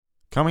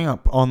Coming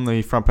up on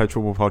the Front Page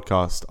Football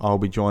Podcast, I'll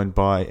be joined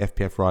by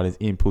FPF writers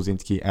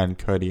Pulczynski and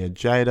Cody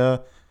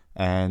Ojeda.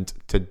 And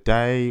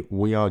today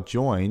we are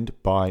joined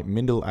by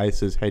Mindil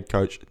Aces head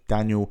coach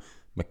Daniel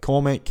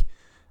McCormick.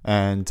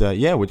 And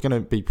we're going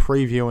to be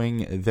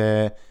previewing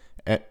their...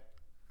 I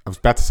was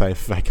about to say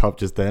FA Cup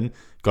just then.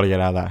 Got to get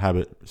out of that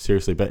habit,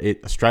 seriously. But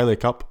Australia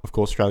Cup, of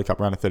course, Australia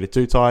Cup round of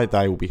 32 tie.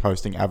 They will be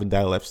hosting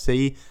Avondale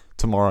FC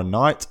tomorrow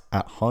night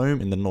at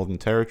home in the Northern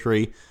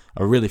Territory.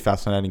 A really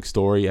fascinating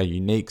story, a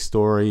unique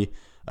story.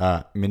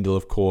 Mindil,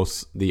 of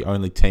course, the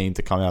only team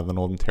to come out of the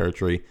Northern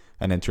Territory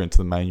and enter into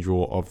the main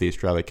draw of the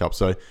Australia Cup.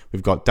 So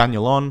we've got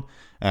Daniel on,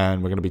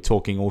 and we're going to be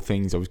talking all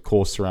things, of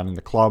course, surrounding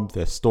the club,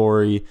 their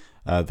story,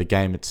 the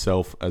game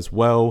itself as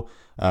well.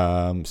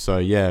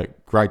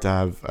 Great to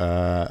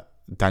have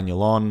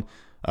Daniel on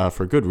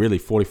for a good, really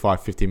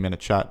 45-50 minute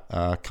chat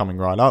coming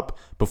right up.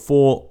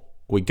 Before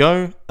we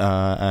go,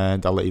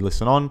 and I'll let you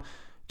listen on,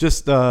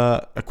 just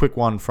a quick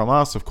one from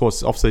us. Of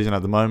course, off-season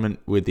at the moment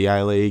with the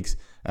A-Leagues,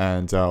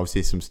 and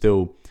obviously some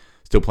still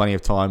plenty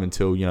of time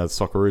until, the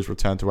Socceroos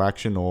return to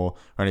action or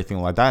anything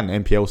like that.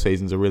 And NPL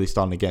seasons are really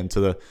starting to get into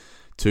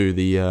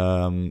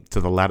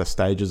the latter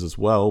stages as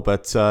well.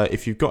 But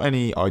if you've got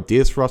any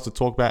ideas for us to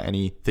talk about,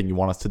 anything you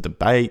want us to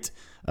debate,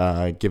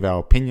 give our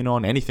opinion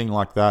on, anything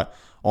like that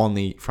on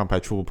the Front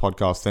Page Football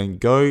Podcast, then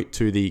go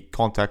to the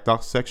Contact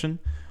Us section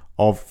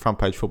of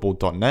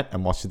frontpagefootball.net,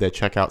 and whilst you're there,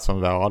 check out some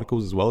of our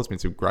articles as well. There's been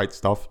some great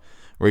stuff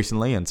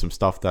recently and some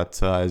stuff that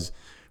has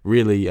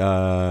really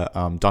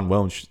done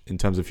well in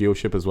terms of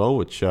viewership as well,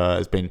 which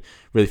has been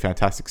really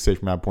fantastic to see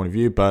from our point of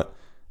view. But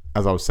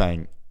as I was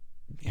saying,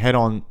 head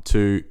on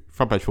to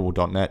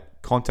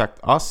frontpagefootball.net,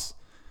 contact us,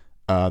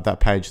 that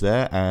page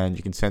there, and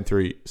you can send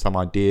through some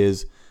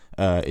ideas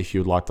if you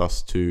would like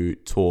us to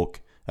talk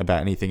about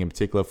anything in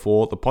particular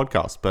for the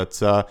podcast.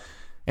 But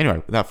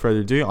anyway, without further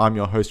ado, I'm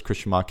your host,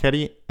 Christian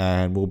Marchetti,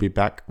 and we'll be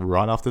back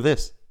right after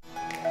this.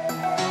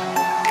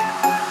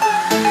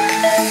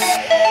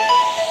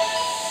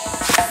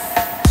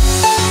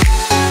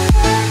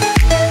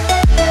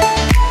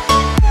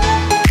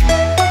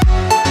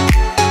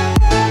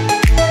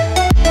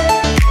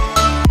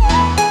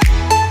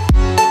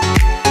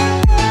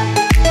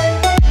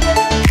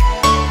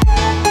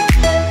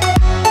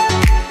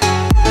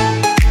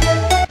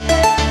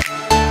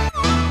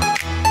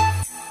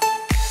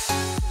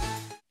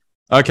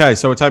 Okay,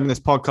 so we're taping this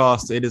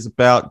podcast. It is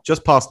about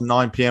just past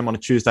 9 p.m. on a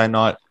Tuesday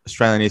night,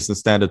 Australian Eastern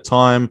Standard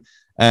Time.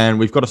 And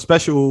we've got a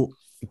special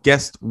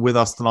guest with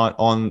us tonight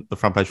on the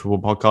Front Page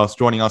Football Podcast.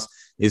 Joining us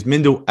is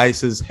Mindil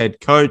Aces head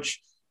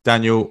coach,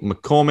 Daniel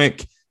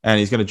McCormick. And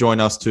he's going to join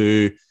us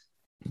to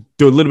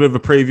do a little bit of a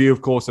preview,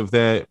 of course, of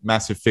their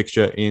massive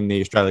fixture in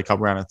the Australia Cup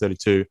round of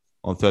 32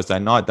 on Thursday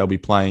night. They'll be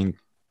playing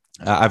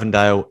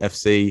Avondale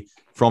FC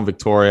from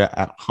Victoria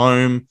at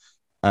home.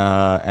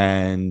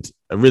 And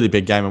a really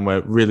big game, and we're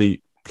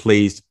really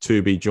pleased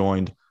to be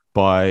joined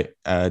by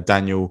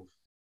Daniel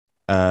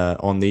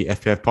on the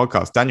FPF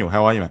podcast. Daniel,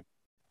 how are you, mate?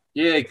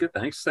 Yeah, good,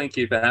 thanks. Thank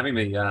you for having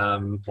me.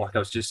 Like I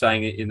was just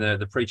saying in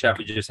the pre-chat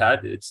we just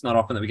had, it's not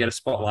often that we get a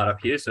spotlight up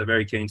here, so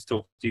very keen to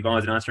talk to you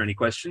guys and answer any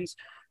questions.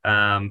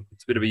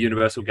 It's a bit of a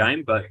universal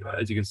game, but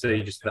as you can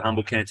see, just the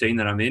humble canteen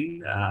that I'm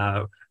in,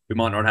 we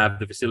might not have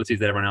the facilities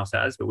that everyone else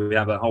has, but we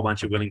have a whole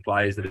bunch of willing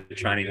players that are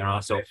training their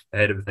arse off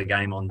ahead of the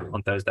game on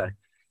Thursday.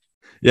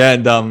 Yeah,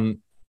 and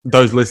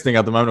those listening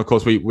at the moment, of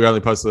course, we only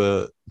post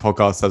the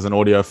podcast as an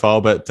audio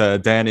file, but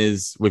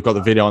we've got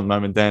the video at the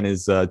moment. Dan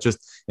is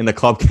just in the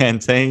club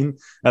canteen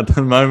at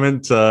the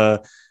moment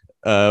for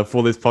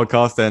this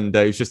podcast, and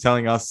he was just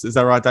telling us, is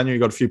that right, Daniel? You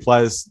got a few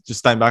players just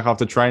staying back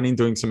after training,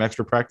 doing some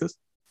extra practice?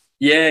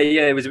 Yeah,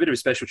 it was a bit of a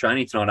special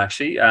training tonight,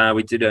 actually.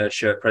 We did a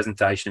shirt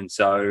presentation,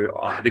 so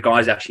the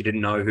guys actually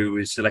didn't know who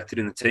was selected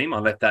in the team. I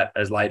left that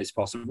as late as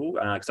possible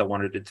because I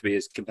wanted it to be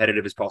as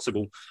competitive as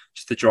possible,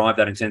 just to drive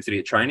that intensity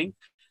of training.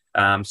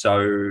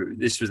 So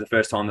this was the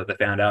first time that they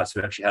found out.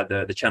 So we actually had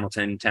the Channel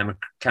 10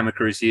 camera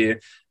crews here,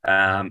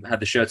 had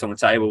the shirts on the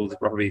table,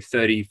 probably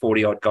 30,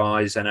 40 odd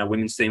guys, and our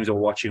women's teams all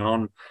watching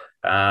on.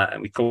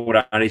 And we called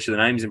out each of the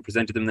names and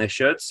presented them their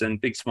shirts, and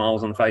big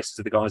smiles on the faces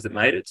of the guys that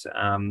made it.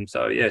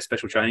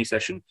 Special training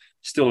session.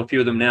 Still a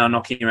few of them now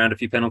knocking around a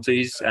few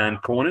penalties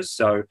and corners.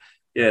 So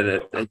yeah,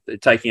 they're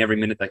taking every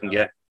minute they can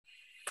get.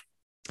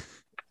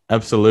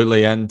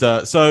 Absolutely. And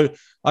so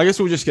I guess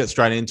we'll just get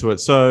straight into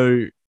it.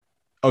 So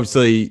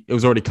obviously, it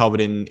was already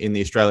covered in the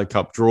Australia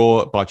Cup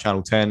draw by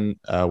Channel 10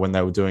 when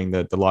they were doing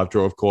the live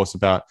draw, of course,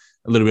 about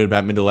a little bit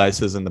about Mindil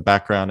Aces and the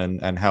background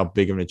and how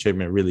big of an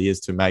achievement it really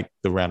is to make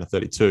the round of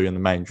 32 in the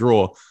main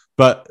draw.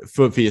 But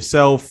for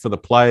yourself, for the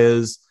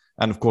players,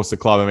 and of course the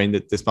club, I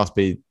mean, this must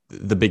be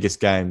the biggest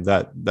game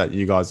that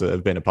you guys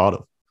have been a part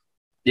of.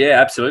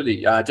 Yeah,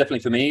 absolutely. Definitely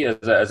for me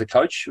as a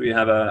coach, we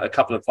have a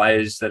couple of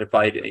players that have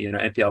played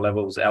NPL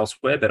levels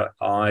elsewhere, but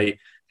I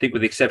think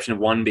with the exception of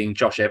one being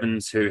Josh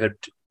Evans, who had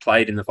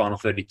played in the final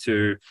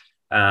 32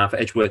 for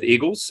Edgeworth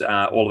Eagles,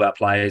 all of our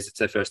players, it's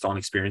their first time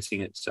experiencing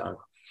it. So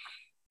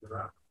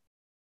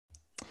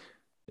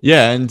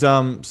yeah, and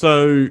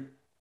so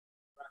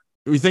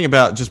we think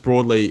about just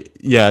broadly,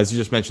 as you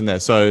just mentioned there,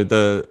 so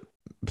the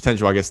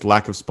potential, I guess,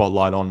 lack of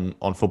spotlight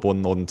on football in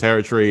the Northern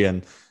Territory,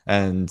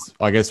 and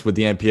I guess with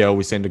the NPL,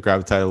 we seem to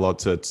gravitate a lot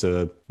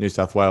to New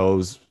South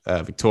Wales,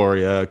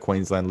 Victoria,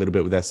 Queensland, a little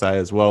bit with SA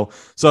as well.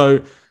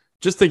 So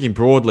just thinking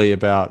broadly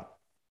about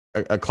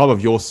a club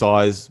of your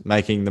size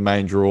making the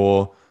main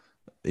draw,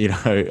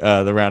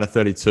 the round of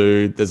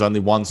 32, there's only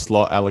one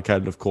slot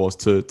allocated, of course,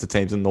 to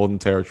teams in the Northern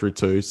Territory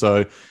too.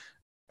 So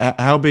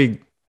how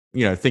big,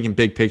 thinking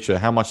big picture,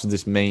 how much does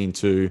this mean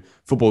to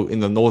football in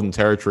the Northern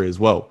Territory as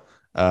well?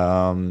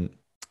 And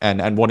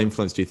what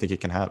influence do you think it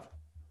can have?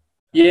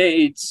 Yeah,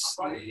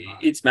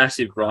 it's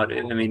massive, right?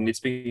 I mean, it's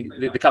been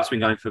the club's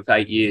been going for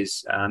 8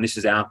 years. This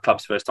is our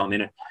club's first time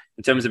in it.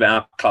 In terms of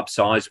our club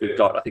size, we've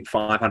got, I think,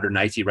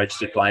 580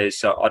 registered players.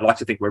 So I'd like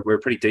to think we're a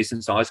pretty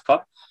decent sized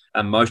club.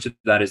 Most of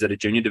that is at a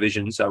junior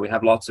division. So we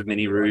have lots of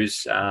mini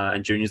roos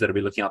and juniors that will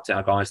be looking up to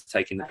our guys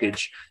taking the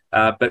pitch.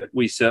 But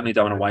we certainly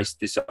don't want to waste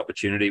this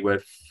opportunity.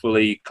 We're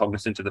fully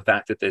cognizant of the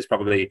fact that there's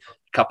probably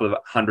a couple of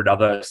hundred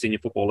other senior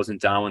footballers in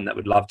Darwin that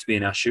would love to be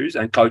in our shoes,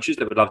 and coaches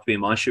that would love to be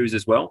in my shoes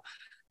as well.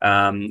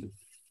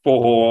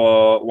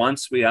 For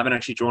once, we haven't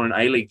actually drawn an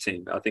A-League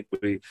team. I think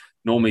we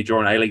normally draw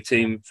an A-League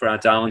team for our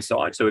Darwin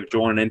side, so we've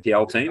drawn an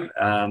NPL team.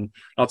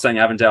 Not saying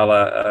Avondale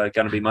are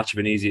going to be much of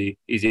an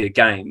easier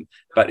game,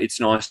 but it's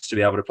nice to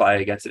be able to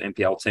play against an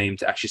NPL team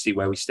to actually see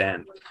where we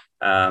stand.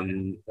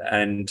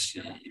 And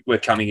we're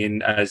coming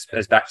in as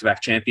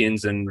back-to-back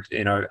champions, and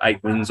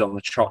 8 wins on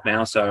the trot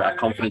now, so our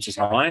confidence is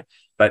high.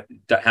 But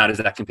how does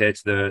that compare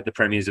to the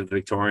premiers of the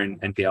Victorian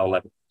NPL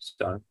level?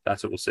 So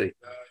that's what we'll see.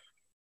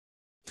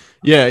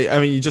 Yeah, I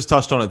mean, you just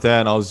touched on it there,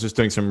 and I was just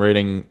doing some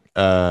reading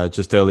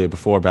just earlier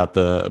before about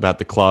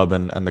the club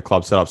and the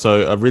club setup.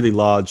 So a really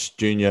large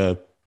junior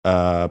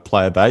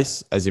player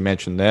base, as you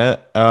mentioned there.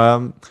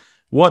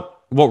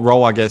 What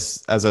role, I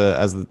guess, as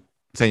the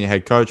senior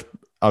head coach,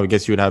 I would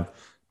guess you would have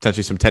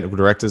potentially some technical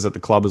directors at the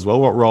club as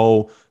well. What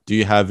role do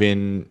you have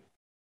in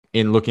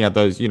looking at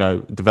those,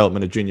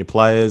 development of junior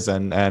players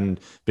and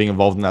being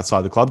involved in that side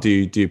of the club? Do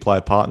you play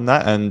a part in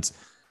that? And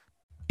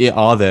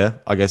are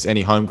there, I guess,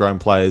 any homegrown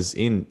players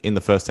in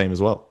the first team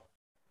as well?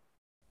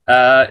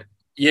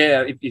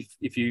 Yeah,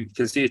 if you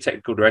can see a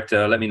technical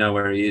director, let me know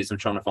where he is. I'm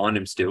trying to find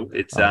him still.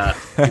 It's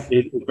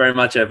very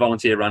much a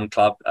volunteer-run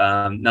club.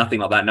 Nothing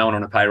like that. No one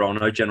on a payroll,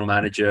 no general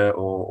manager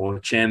or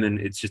chairman.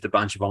 It's just a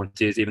bunch of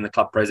volunteers. Even the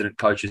club president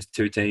coaches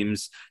 2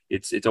 teams.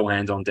 It's all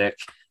hands on deck.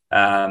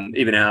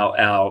 Even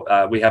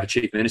our we have a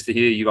chief minister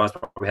here. You guys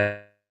probably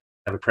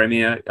have a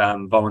premier,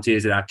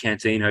 volunteers at our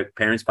canteen. Her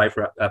parents play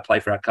for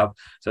our club,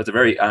 so it's a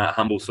very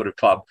humble sort of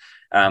club.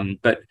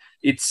 But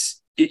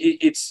it's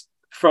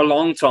for a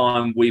long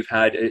time we've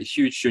had a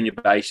huge junior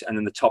base, and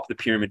then the top of the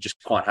pyramid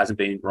just quite hasn't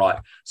been right.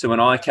 So when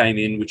I came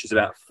in, which was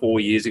about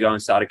 4 years ago,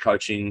 and started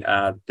coaching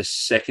the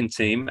second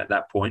team at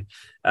that point,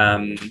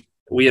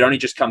 we had only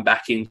just come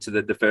back into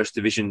the first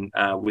division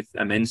with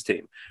a men's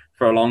team.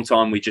 For a long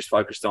time, we just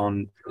focused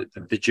on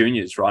the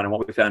juniors, right? And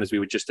what we found is we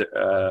were just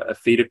a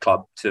feeder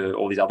club to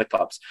all these other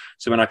clubs.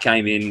 So when I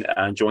came in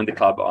and joined the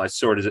club, I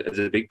saw it as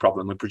a big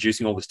problem. We're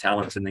producing all this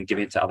talent and then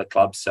giving it to other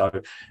clubs.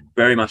 So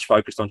very much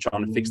focused on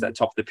trying to fix that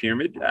top of the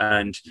pyramid.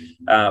 And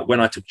when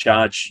I took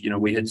charge,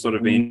 we had sort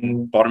of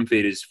been bottom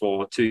feeders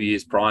for 2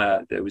 years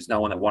prior. There was no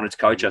one that wanted to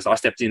coach us. I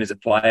stepped in as a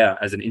player,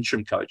 as an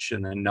interim coach,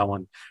 and then no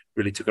one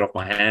really took it off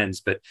my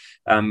hands. But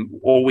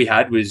all we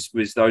had was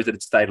those that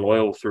had stayed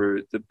loyal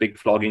through the big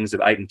floggings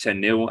of 8 and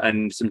 10-0,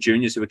 and some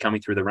juniors who were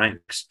coming through the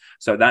ranks.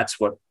 So that's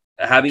what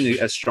having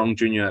a strong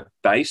junior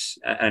base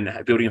and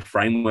building a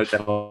framework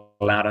that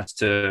allowed us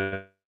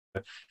to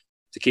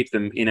keep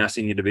them in our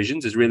senior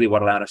divisions is really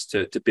what allowed us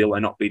to build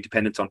and not be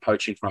dependent on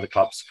poaching from other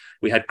clubs.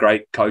 We had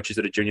great coaches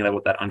at a junior level,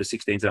 at that under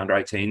 16s and under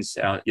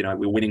 18s.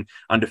 We were winning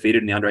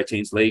undefeated in the under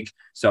 18s league.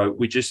 So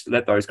we just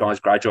let those guys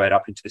graduate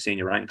up into the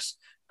senior ranks.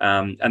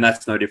 And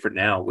that's no different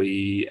now.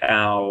 We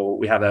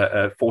have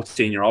a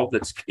 14-year-old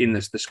that's in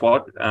the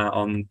squad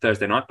on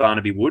Thursday night,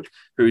 Barnaby Wood,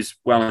 who's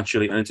well and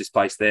truly earned his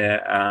place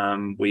there.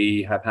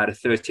 We have had a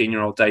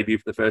 13-year-old debut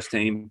for the first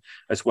team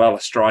as well, a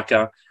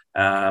striker.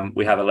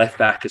 We have a left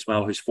back as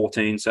well who's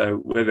 14.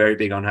 So we're very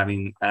big on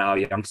having our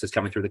youngsters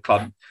coming through the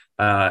club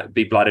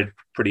be blooded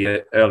pretty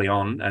early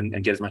on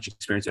and get as much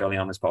experience early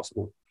on as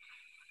possible.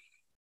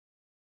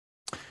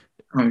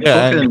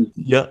 Cody,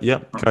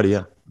 yeah.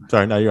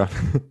 Sorry, no, you're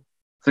right.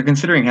 So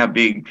considering how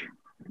big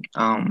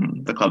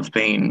the club's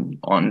been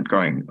on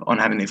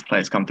having these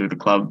players come through the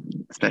club,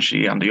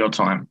 especially under your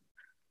time,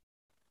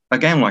 a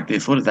game like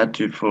this, what does that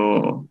do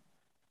for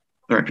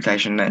the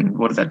reputation, and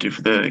what does that do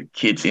for the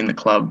kids in the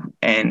club?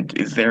 And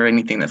is there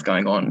anything that's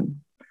going on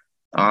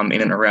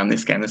in and around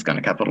this game that's going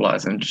to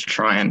capitalise and just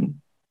try and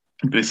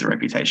boost the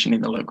reputation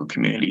in the local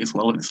community as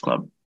well of this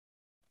club?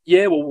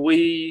 Yeah, well,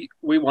 we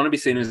want to be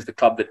seen as the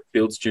club that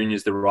builds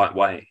juniors the right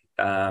way.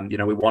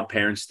 We want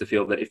parents to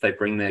feel that if they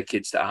bring their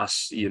kids to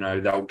us,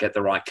 they'll get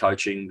the right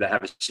coaching. They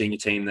have a senior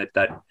team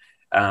that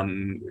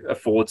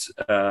affords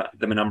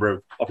them a number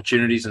of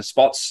opportunities and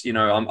spots.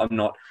 I'm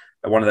not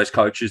one of those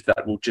coaches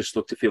that will just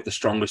look to field the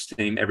strongest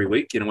team every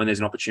week. When there's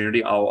an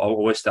opportunity, I'll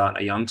always start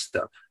a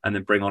youngster and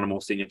then bring on a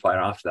more senior player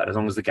after that, as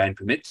long as the game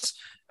permits.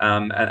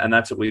 And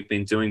that's what we've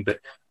been doing. But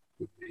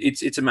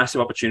it's a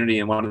massive opportunity,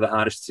 and one of the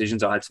hardest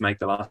decisions I had to make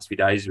the last few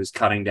days was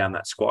cutting down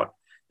that squad.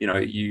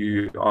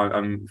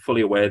 I'm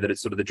fully aware that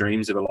it's sort of the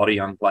dreams of a lot of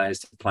young players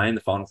to play in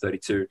the final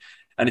 32.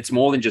 And it's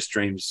more than just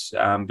dreams,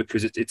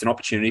 because it's an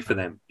opportunity for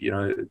them.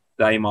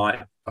 They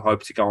might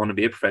hope to go on and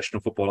be a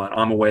professional footballer. And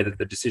I'm aware that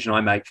the decision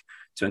I make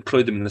to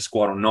include them in the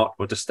squad or not,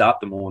 or to start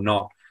them or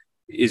not,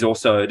 is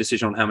also a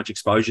decision on how much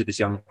exposure this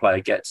young player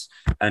gets.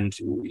 And,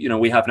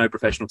 we have no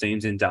professional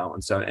teams in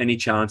Darwin. So any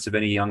chance of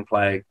any young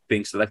player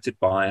being selected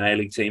by an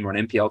A-League team or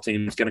an NPL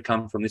team is going to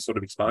come from this sort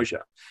of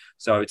exposure.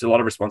 So it's a lot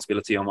of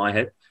responsibility on my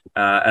head.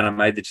 And I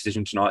made the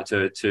decision tonight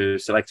to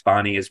select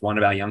Barney as one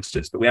of our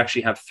youngsters. But we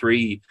actually have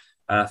three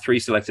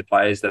selected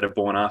players that are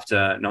born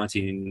after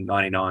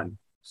 1999.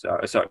 So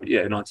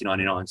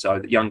 1999. So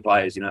the young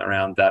players,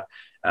 around that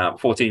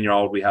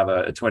 14-year-old, we have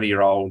a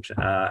 20-year-old,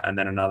 and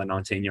then another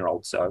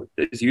 19-year-old. So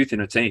there's youth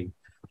in a team.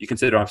 You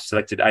consider I've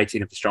selected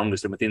 18 of the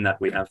strongest, and within that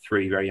we have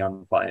 3 very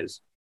young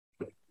players.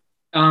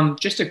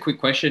 Just a quick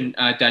question,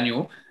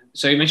 Daniel.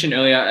 So you mentioned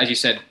earlier, as you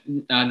said,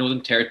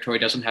 Northern Territory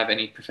doesn't have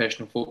any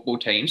professional football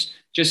teams.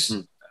 Just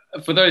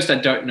for those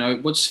that don't know,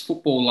 what's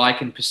football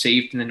like and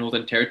perceived in the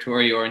Northern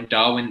Territory or in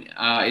Darwin?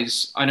 I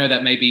know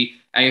that maybe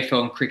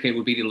AFL and cricket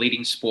would be the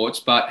leading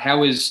sports, but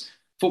how is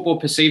football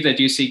perceived there?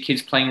 Do you see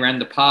kids playing around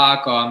the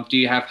park? Do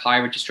you have high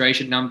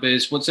registration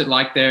numbers? What's it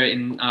like there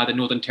in the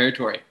Northern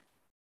Territory?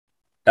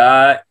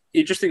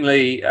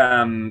 Interestingly,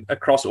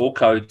 across all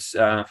codes,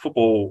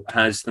 football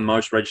has the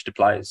most registered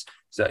players.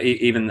 So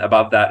even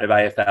above that of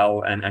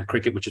AFL and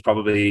cricket, which is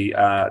probably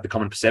the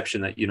common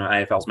perception that,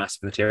 AFL is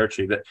massive in the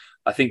territory. But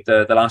I think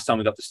the last time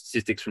we got the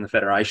statistics from the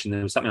Federation,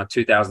 there was something like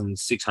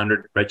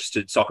 2,600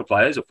 registered soccer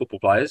players or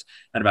football players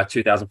and about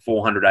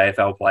 2,400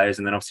 AFL players.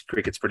 And then obviously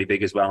cricket's pretty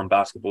big as well, and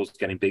basketball's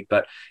getting big.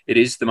 But it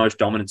is the most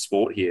dominant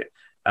sport here.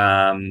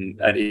 And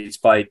it's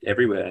played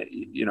everywhere,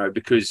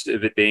 because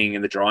of it being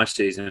in the dry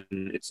season.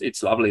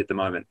 It's lovely at the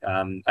moment.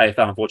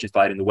 AFL unfortunately is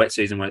played in the wet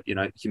season where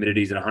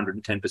humidity is at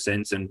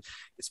 110% and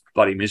it's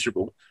bloody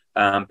miserable.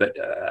 But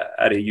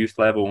at a youth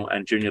level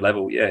and junior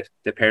level,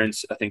 their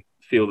parents I think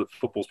feel that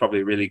football's probably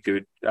a really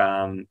good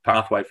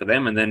pathway for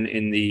them. And then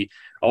in the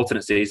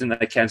alternate season,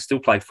 they can still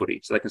play footy,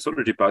 so they can sort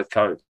of do both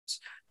codes,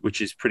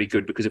 which is pretty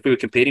good. Because if we were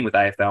competing with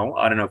AFL,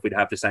 I don't know if we'd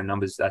have the same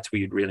numbers. That's where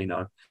you'd really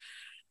know.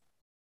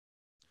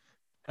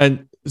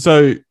 And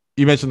so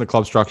you mentioned the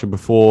club structure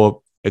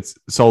before. It's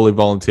solely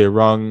volunteer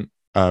run.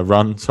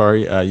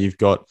 You've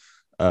got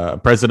a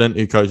president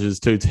who coaches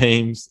 2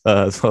 teams,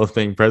 as well as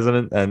being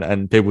president,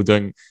 and people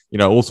doing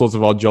all sorts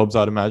of odd jobs,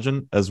 I'd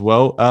imagine, as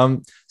well.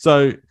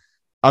 So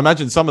I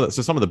imagine some of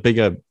the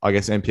bigger, I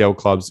guess, NPL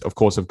clubs, of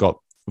course, have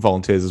got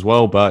volunteers as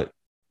well, but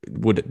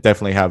would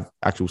definitely have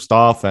actual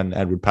staff and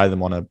would pay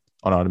them on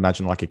I'd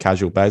imagine like a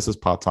casual basis,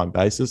 part-time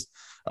basis,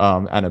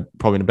 and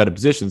probably in a better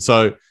position.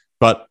 So.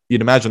 But you'd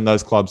imagine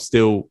those clubs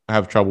still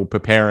have trouble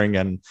preparing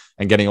and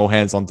getting all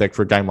hands on deck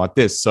for a game like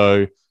this.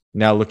 So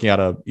now looking at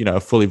a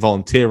fully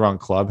volunteer run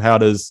club, how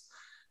do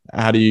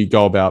you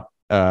go about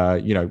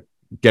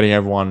getting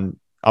everyone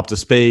up to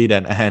speed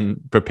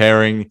and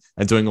preparing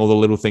and doing all the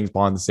little things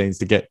behind the scenes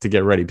to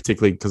get ready,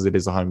 particularly because it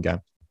is a home game?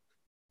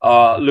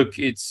 Look,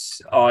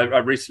 I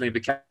recently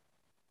became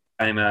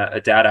a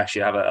dad.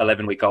 Actually, I have an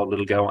 11-week-old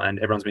little girl, and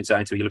everyone's been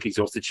saying to me, "You look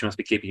exhausted. She must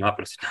be keeping you up."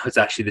 But I said, "No, it's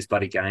actually this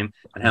bloody game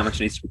and how much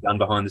needs to be done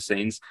behind the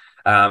scenes.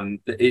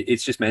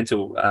 It's just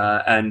mental."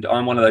 And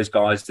I'm one of those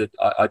guys that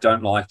I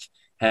don't like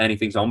handing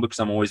things on because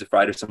I'm always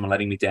afraid of someone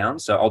letting me down.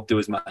 So I'll do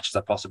as much as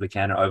I possibly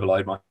can and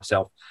overload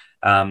myself.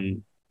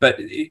 But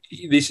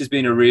this has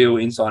been a real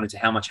insight into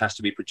how much has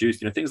to be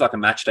produced. Things like a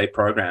match day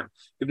program.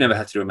 We've never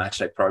had to do a match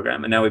day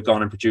program. And now we've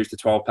gone and produced a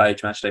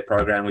 12-page match day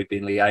program. We've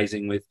been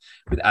liaising with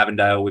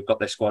Avondale. We've got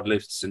their squad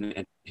lists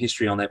and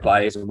history on their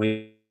players. And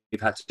we've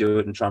had to do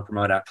it and try and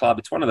promote our club.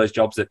 It's one of those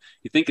jobs that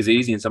you think is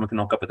easy and someone can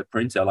knock up at the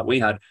printer. Like we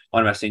had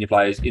one of our senior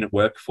players in at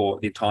work for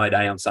the entire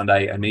day on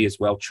Sunday, and me as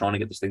well, trying to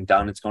get this thing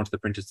done. It's gone to the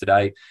printers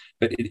today.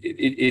 But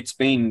it's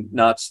been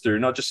nuts through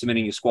not just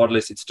submitting your squad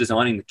list, it's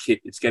designing the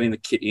kit. It's getting the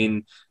kit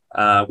in.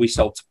 We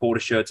sold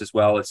supporter shirts as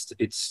well.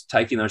 It's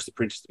taking those to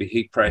printers to be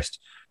heat pressed,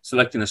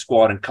 selecting the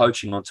squad and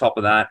coaching on top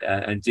of that,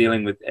 and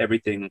dealing with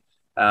everything.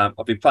 I've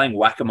been playing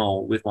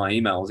whack-a-mole with my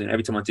emails, and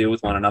every time I deal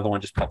with one, another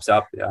one just pops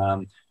up.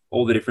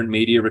 All the different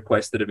media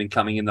requests that have been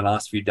coming in the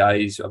last few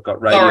days. I've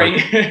got radio.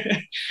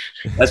 Sorry.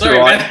 That's all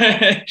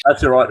right.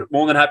 That's all right.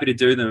 More than happy to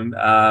do them.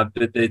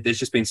 But there's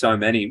just been so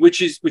many,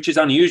 which is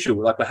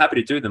unusual. Like we're happy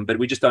to do them, but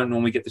we just don't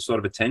normally get this sort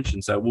of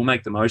attention. So we'll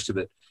make the most of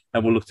it,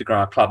 and we'll look to grow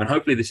our club. And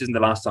hopefully this isn't the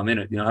last time in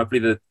it.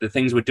 Hopefully the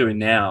things we're doing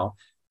now,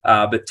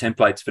 but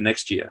templates for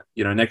next year.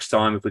 Next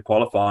time if we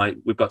qualify,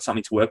 we've got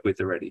something to work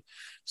with already.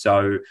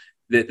 So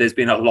there's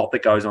been a lot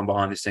that goes on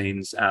behind the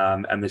scenes,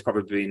 and there's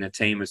probably been a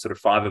team of sort of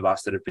 5 of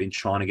us that have been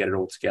trying to get it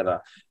all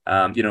together.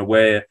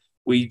 We're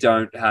we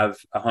don't have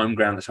a home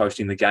ground that's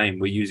hosting the game.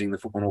 We're using the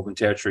Football Northern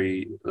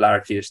Territory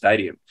Larrakia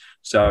Stadium.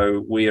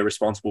 So we are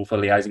responsible for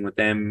liaising with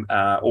them,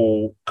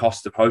 all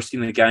costs of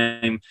hosting the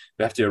game.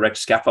 We have to erect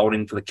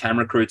scaffolding for the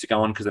camera crew to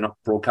go on because they're not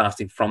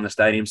broadcasting from the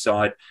stadium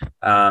side.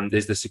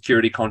 There's the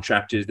security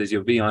contractors, there's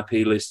your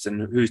VIP lists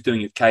and who's doing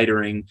your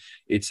catering.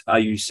 It's, are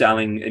you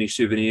selling any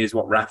souvenirs?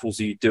 What raffles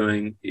are you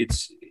doing? It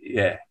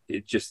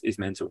just is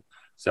mental.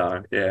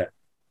 So, yeah.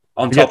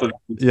 On top of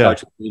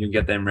coach, you can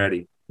get them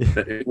ready.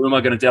 But who am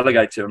I going to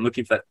delegate to? I'm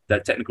looking for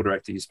that technical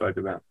director you spoke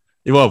about.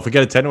 Well,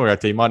 forget a technical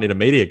director. You might need a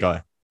media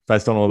guy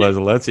based on all those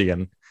alerts you're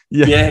getting.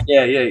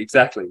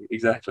 Exactly.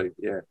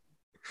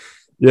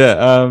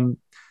 Yeah.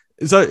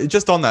 So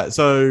just on that,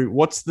 so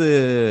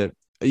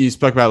you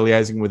spoke about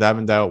liaising with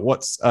Avondale.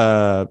 What's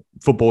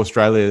Football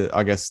Australia,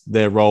 I guess,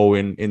 their role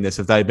in this?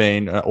 Have they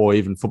been, or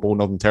even Football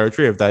Northern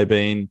Territory, have they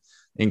been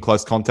in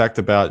close contact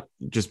about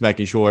just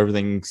making sure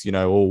everything's,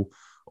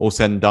 all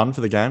said and done for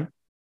the game?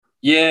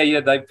 Yeah,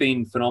 they've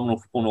been phenomenal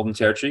for Football Northern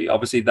Territory.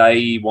 Obviously,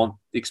 they want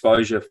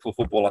exposure for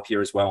football up here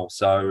as well.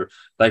 So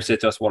they've said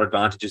to us, what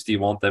advantages do you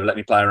want? They've let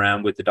me play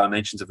around with the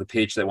dimensions of the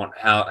pitch. They want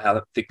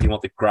how thick do you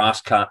want the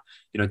grass cut?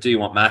 Do you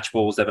want match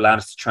balls? They've allowed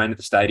us to train at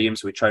the stadium.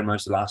 So we trained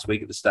most of last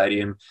week at the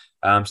stadium.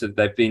 So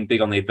they've been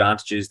big on the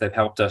advantages. They've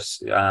helped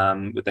us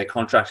with their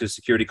contractors,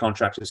 security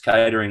contractors,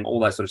 catering, all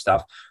that sort of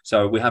stuff.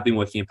 So we have been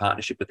working in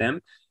partnership with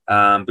them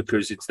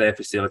because it's their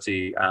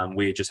facility.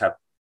 We just have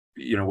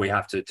we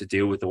have to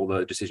deal with all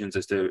the decisions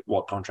as to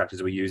what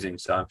contractors we're using.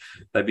 So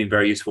they've been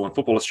very useful. And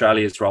Football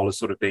Australia's role has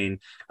sort of been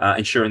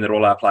ensuring that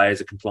all our players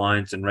are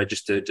compliant and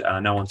registered.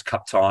 No one's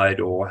cup tied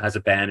or has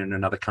a ban in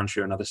another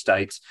country or another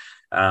state.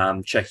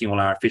 Checking all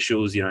our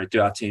officials,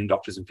 do our team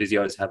doctors and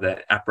physios have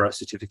their APRA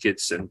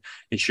certificates and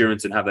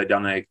insurance, and have they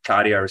done a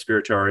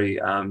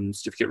cardiorespiratory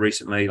certificate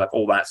recently, like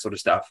all that sort of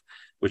stuff,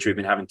 which we've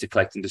been having to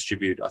collect and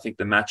distribute. I think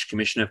the match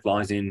commissioner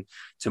flies in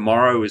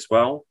tomorrow as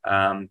well.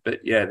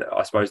 But yeah,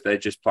 I suppose they're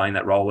just playing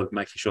that role of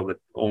making sure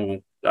that all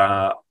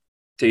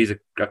T's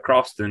are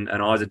crossed and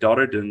I's are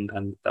dotted,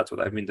 and that's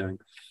what they've been doing.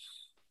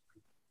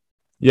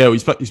 Yeah, you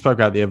spoke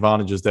about the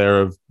advantages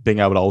there of being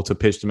able to alter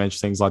pitch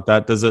dimensions, things like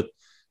that. Is it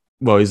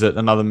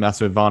another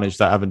massive advantage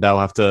that Avondale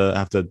have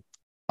to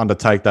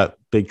undertake that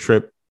big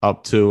trip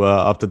up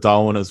to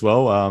Darwin as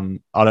well?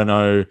 I don't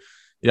know.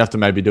 You have to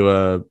maybe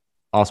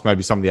ask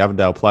maybe some of the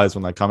Avondale players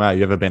when they come out.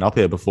 You ever been up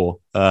here before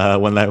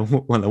when they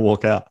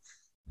walk out?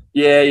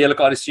 Yeah.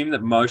 Look, I'd assume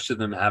that most of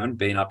them haven't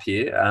been up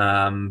here,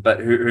 but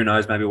who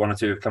knows? Maybe one or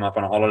two have come up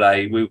on a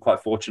holiday. We were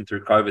quite fortunate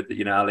through COVID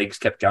that our leagues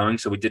kept going,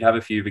 so we did have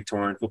a few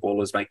Victorian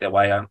footballers make their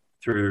way out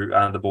through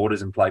the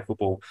borders and play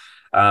football.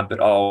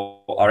 But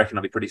I reckon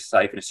I'll be pretty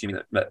safe in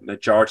assuming that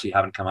majority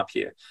haven't come up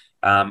here.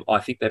 I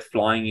think they're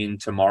flying in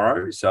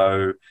tomorrow,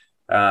 so.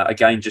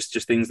 Again, just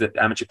things that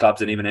amateur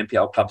clubs and even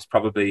NPL clubs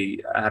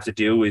probably have to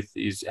deal with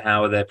is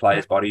how are their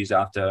players' bodies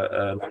after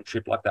a long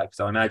trip like that. Because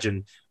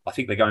I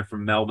think they're going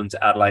from Melbourne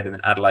to Adelaide and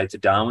then Adelaide to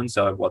Darwin.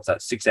 So what's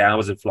that, 6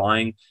 hours of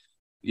flying,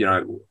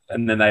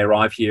 and then they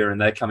arrive here and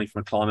they're coming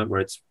from a climate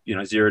where it's,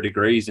 0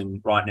 degrees and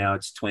right now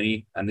it's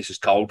 20 and this is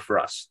cold for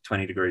us,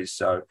 20 degrees.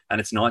 So, and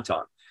it's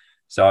nighttime.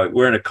 So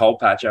we're in a cold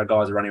patch. Our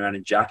guys are running around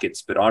in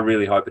jackets, but I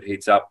really hope it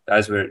heats up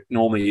as it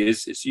normally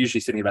is. It's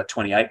usually sitting about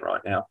 28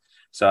 right now.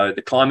 So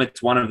the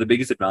climate's one of the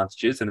biggest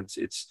advantages, and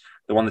it's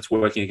the one that's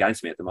working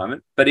against me at the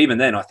moment. But even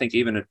then, I think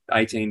even at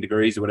 18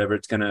 degrees or whatever,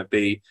 it's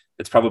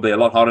probably a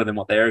lot hotter than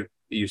what they're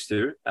used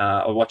to.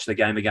 I watched the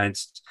game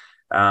against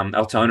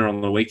Altona on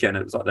the weekend.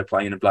 It was like they're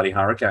playing in a bloody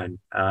hurricane,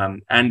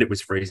 and it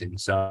was freezing.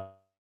 So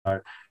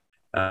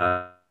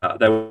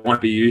they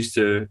won't be used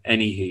to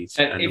any heat.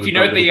 And if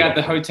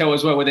the hotel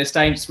as well, where they're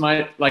staying, just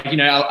might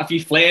a few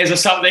flares or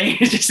something,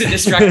 just to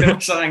distract them or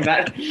something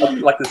like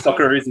that. Like the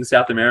Socceroos in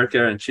South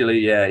America and Chile.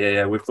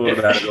 Yeah. We've thought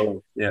about it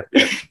all. Yeah.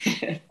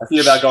 A few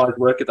of our guys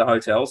work at the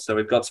hotels, so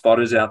we've got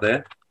spotters out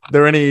there. Are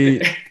there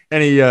any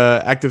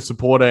active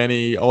supporter,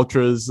 any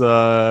ultras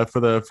for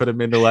the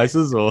Mindil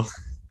Aces, or?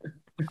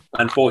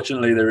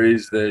 Unfortunately,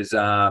 there's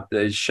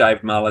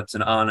shaved mullets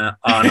and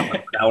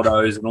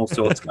Aldos and all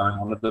sorts going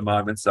on at the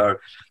moment. So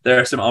there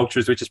are some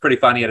ultras, which is pretty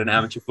funny at an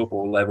amateur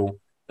football level.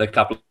 A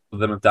couple of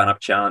them have done up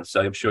chants,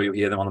 so I'm sure you'll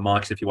hear them on the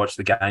mics if you watch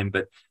the game.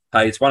 But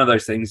hey, it's one of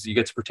those things. You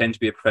get to pretend to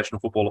be a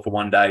professional footballer for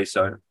one day,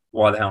 so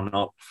why the hell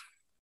not?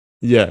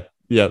 Yeah,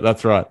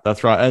 that's right.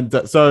 And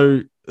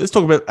so let's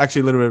talk about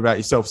actually a little bit about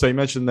yourself. So you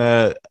mentioned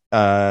that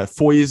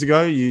 4 years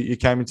ago you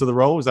came into the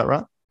role. Is that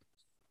right?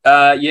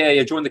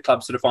 Joined the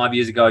club sort of 5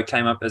 years ago.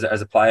 Came up as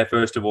a player.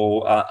 First of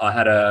all, I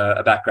had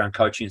a background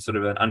coaching sort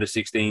of an under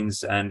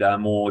 16s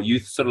and more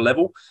youth sort of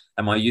level,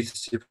 and my youth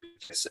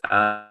certificates.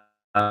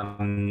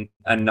 And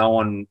no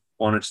one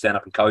wanted to stand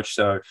up and coach.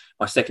 So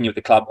my second year at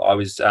the club, I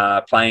was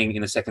playing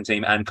in the second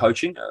team and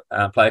coaching,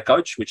 player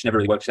coach, which never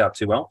really works out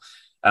too well.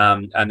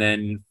 And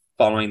then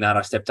following that,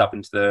 I stepped up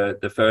into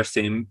the first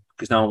team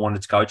because no one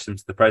wanted to coach them.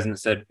 So the president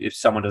said, if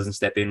someone doesn't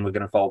step in, we're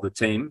going to fold the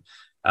team.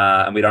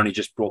 And we'd only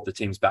just brought the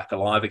teams back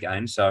alive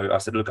again. So I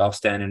said, look, I'll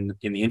stand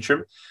in the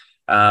interim.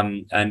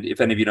 And if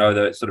any of you know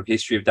the sort of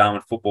history of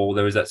Darwin football,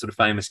 there was that sort of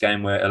famous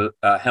game where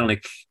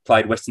Hellenic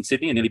played Western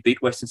Sydney and nearly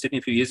beat Western Sydney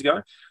a few years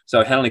ago.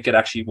 So Hellenic had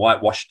actually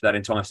whitewashed that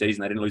entire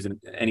season. They didn't lose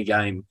any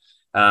game.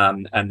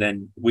 And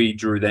then we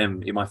drew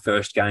them in my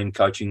first game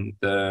coaching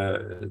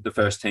the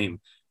first team,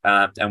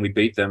 and we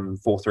beat them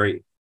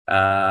 4-3.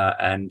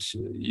 And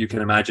you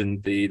can imagine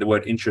the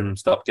word interim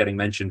stopped getting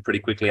mentioned pretty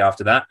quickly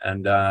after that.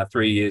 And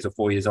 3 years or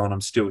 4 years on,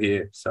 I'm still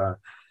here. So.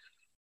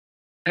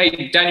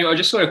 Hey, Daniel, I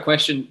just got a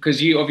question, because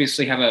you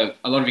obviously have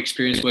a lot of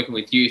experience working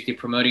with youth. You're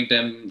promoting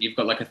them. You've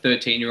got like a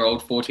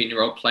 13-year-old,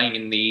 14-year-old playing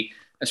in the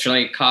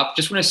Australia Cup.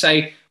 Just want to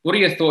say, what are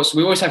your thoughts?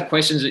 We always have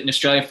questions in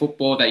Australian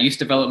football that youth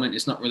development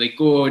is not really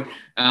good,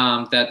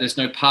 that there's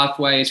no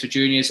pathways for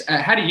juniors.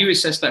 How do you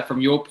assess that from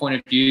your point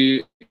of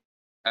view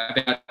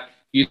about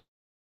youth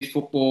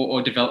football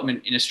or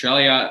development in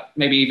Australia,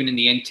 maybe even in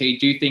the NT?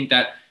 Do you think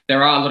that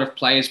there are a lot of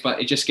players, but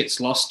it just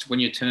gets lost when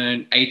you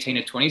turn 18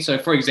 or 20? So,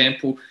 for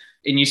example,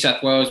 in New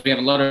South Wales, we have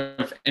a lot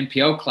of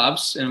NPL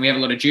clubs and we have a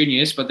lot of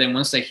juniors, but then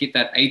once they hit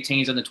that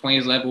 18s and the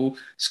 20s level,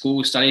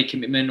 school study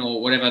commitment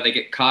or whatever, they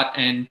get cut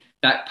and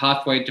that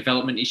pathway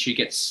development issue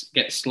gets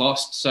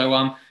lost.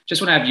 So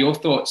just want to have your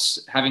thoughts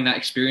having that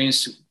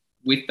experience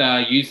with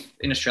youth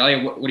in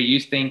Australia. What do you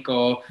think,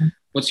 or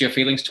what's your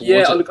feelings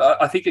towards it? Look,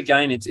 I think,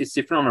 again, it's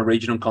different on a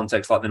regional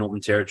context like the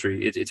Northern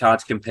Territory. It's hard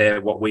to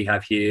compare what we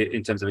have here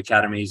in terms of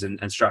academies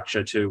and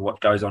structure to what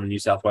goes on in New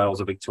South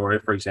Wales or Victoria,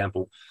 for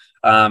example.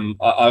 I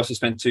also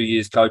spent 2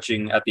 years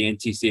coaching at the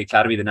NTC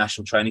Academy, the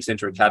National Training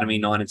Centre Academy,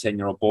 9 and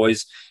 10-year-old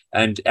boys.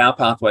 And our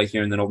pathway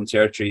here in the Northern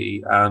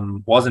Territory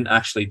wasn't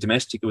actually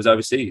domestic, it was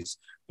overseas.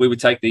 We would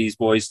take these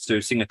boys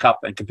to Singapore Cup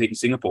and compete in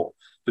Singapore.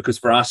 Because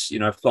for us,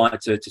 a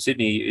flight to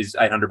Sydney is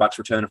 $800,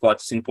 return a flight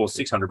to Singapore is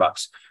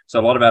 $600. So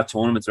a lot of our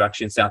tournaments are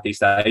actually in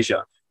Southeast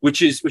Asia,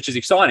 which is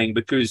exciting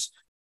because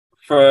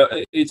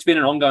it's been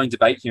an ongoing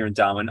debate here in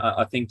Darwin.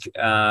 I think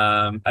 8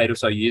 or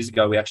so years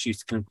ago, we actually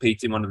used to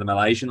compete in one of the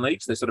Malaysian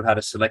leagues. They sort of had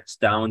a select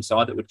Darwin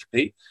side that would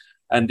compete.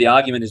 And the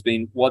argument has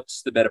been,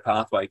 what's the better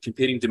pathway,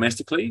 competing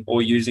domestically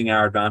or using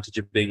our advantage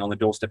of being on the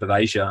doorstep of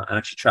Asia and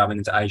actually traveling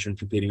into Asia and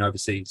competing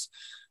overseas?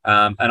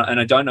 And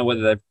I don't know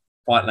whether they've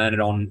quite landed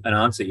on an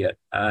answer yet.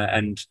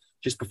 And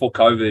just before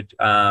COVID,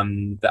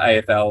 the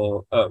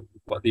AFL,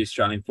 the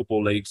Australian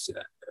Football Leagues,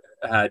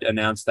 had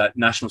announced that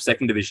National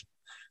Second Division,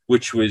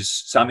 which was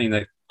something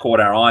that caught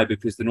our eye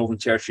because the Northern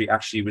Territory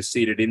actually was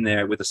seated in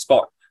there with a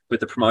spot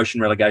with the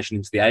promotion relegation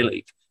into the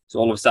A-League. So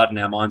all of a sudden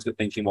our minds got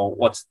thinking, well,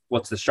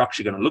 what's the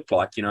structure going to look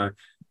like?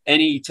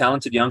 Any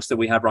talented youngster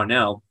we have right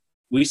now,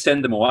 we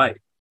send them away.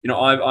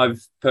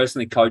 I've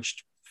personally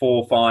coached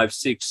 4, 5,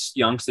 6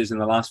 youngsters in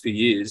the last few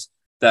years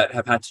that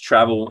have had to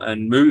travel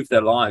and move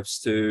their lives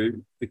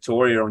to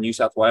Victoria or New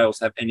South Wales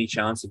to have any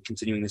chance of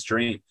continuing this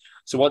dream.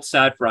 So what's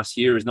sad for us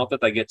here is not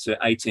that they get to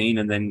 18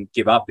 and then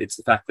give up. It's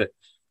the fact that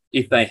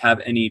if they have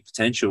any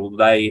potential,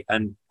 they,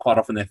 and quite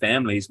often their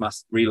families,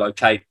 must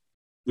relocate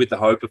with the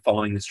hope of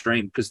following this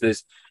dream. Because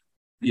there's,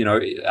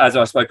 as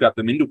I spoke about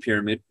the Mindil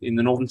pyramid, in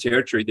the Northern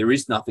Territory, there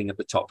is nothing at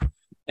the top.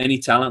 Any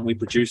talent we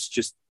produce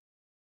just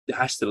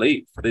has to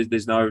leave.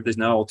 There's no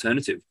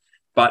alternative.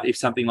 But if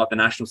something like the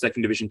National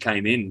Second Division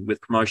came in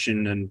with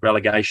promotion and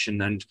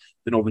relegation and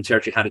the Northern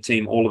Territory had a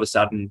team, all of a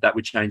sudden that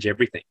would change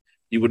everything.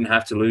 You wouldn't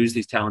have to lose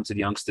these talented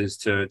youngsters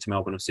to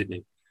Melbourne or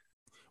Sydney.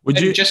 Would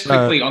you just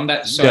quickly on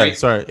that? Sorry, yeah,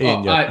 sorry,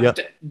 Ian.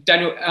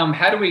 Daniel,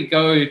 how do we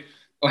go,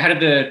 or how did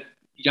the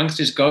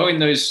youngsters go in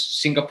those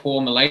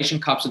Singapore, Malaysian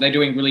Cups? Are they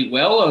doing really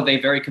well? Or are they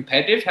very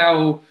competitive?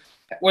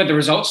 What are the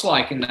results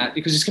like in that?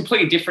 Because it's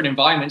completely different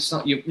environment. It's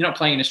not, you're not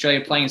playing in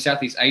Australia, playing in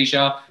Southeast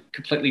Asia,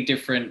 completely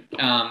different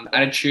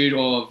attitude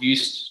or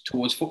views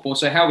towards football.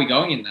 So how are we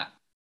going in that?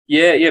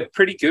 Yeah,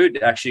 pretty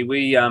good actually.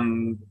 We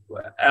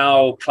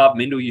our club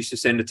Mindil used to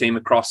send a team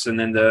across, and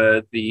then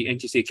the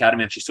NTC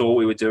Academy actually saw what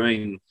we were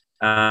doing.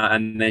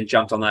 And then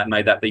jumped on that and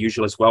made that the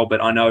usual as well.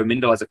 But I know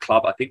Mindil as a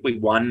club, I think we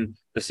won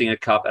the Singer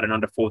Cup at an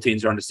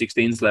under-14s or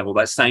under-16s level.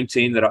 That same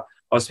team that I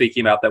was speaking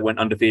about that went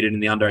undefeated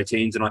in the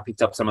under-18s, and I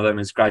picked up some of them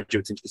as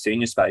graduates into the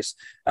senior space.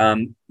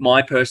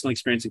 My personal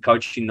experience in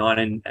coaching 9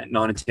 and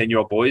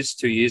 10-year-old boys,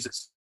 2 years at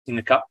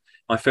Singer Cup.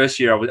 My first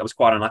year, I was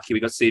quite unlucky. We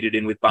got seeded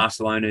in with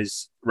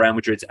Barcelona's, Real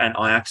Madrid's and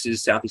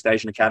Ajax's Southeast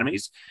Asian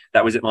academies.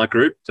 That was at my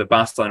group, so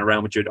Barcelona,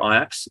 Real Madrid,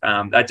 Ajax.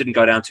 That didn't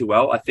go down too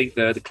well. I think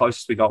the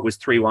closest we got was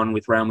 3-1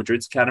 with Real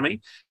Madrid's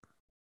academy.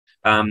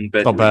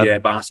 But yeah,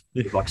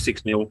 Barcelona was like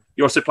 6 mil.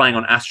 You're also playing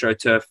on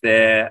AstroTurf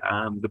there.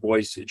 The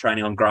boys are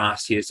training on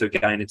grass here. So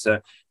again, it's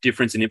a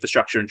difference in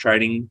infrastructure and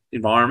training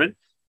environment.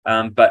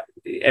 But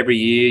every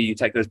year you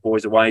take those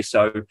boys away.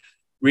 So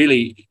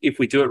really, if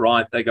we do it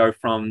right, they go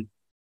from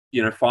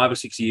 5 or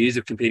 6 years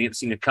of competing at the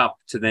Singer Cup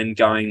to then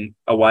going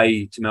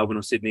away to Melbourne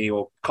or Sydney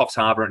or Coffs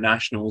Harbour at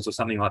Nationals or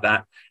something like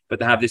that. But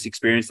they have this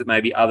experience that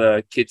maybe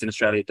other kids in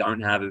Australia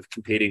don't have of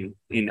competing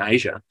in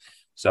Asia.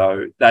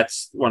 So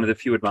that's one of the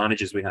few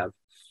advantages we have.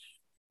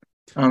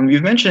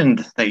 You've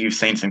mentioned that you've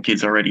seen some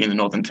kids already in the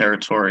Northern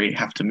Territory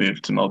have to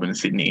move to Melbourne and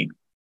Sydney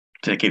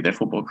to keep their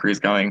football careers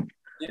going.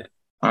 Yeah.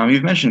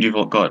 You've mentioned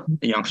you've got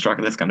a young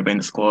striker that's going to be in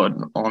the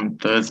squad on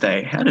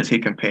Thursday. How does he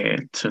compare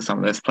to some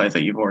of those players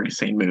that you've already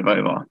seen move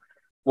over?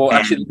 Well, And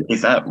actually,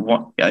 is that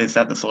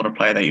the sort of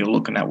player that you're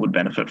looking at would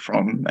benefit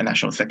from a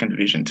national second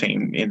division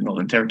team in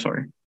Northern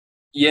Territory?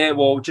 yeah,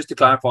 well, just to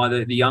clarify,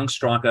 the young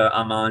striker,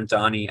 Aman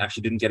Dani,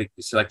 actually didn't get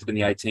selected in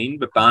the 18,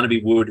 but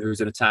Barnaby Wood,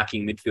 who's an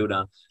attacking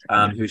midfielder,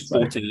 who's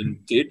 14,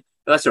 did.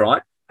 But that's all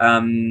right.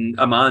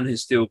 Aman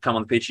has still come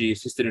on the pitch. He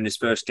assisted in his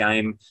first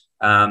game,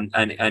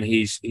 and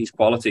he's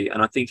quality.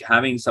 And I think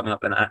having something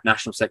like the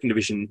national second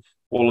division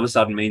all of a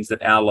sudden means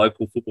that our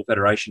local football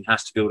federation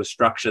has to build a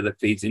structure that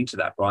feeds into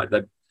that, right?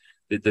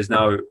 There's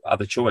no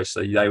other choice.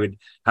 So they would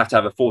have to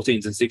have a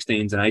 14s and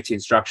 16s and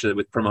 18 structure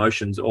with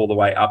promotions all the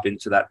way up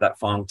into that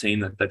final team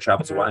that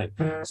travels away.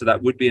 So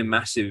that would be a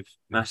massive,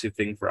 massive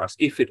thing for us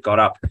if it got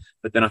up.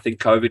 But then I think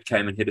COVID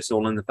came and hit us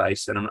all in the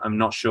face. And I'm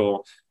not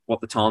sure what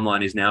the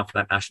timeline is now for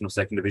that national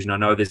second division. I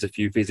know there's a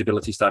few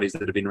feasibility studies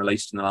that have been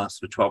released in the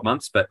last 12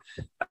 months, but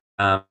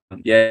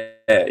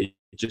it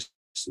just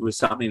was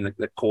something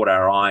that caught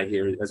our eye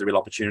here as a real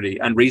opportunity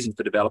and reason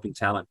for developing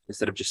talent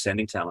instead of just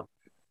sending talent.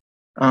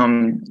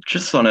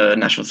 Just on a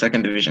national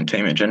second division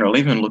team in general,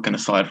 even looking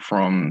aside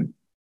from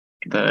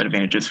the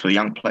advantages for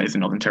young players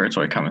in Northern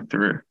Territory coming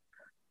through,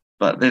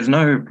 but there's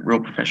no real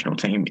professional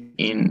team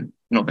in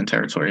Northern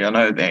Territory. I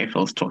know the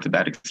AFL's talked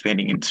about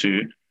expanding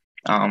into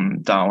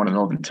Darwin and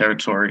Northern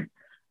Territory.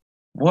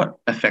 What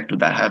effect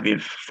would that have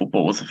if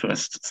football was the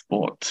first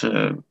sport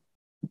to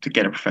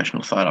get a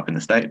professional side up in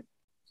the state?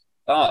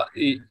 Oh,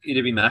 it'd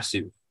be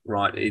massive.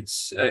 Right,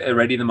 it's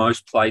already the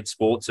most played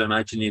sport. So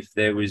imagine if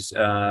there was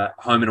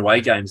home and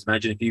away games.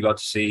 Imagine if you got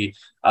to see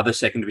other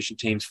second division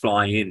teams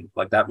fly in.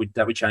 Like that would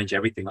change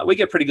everything. Like we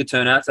get pretty good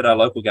turnouts at our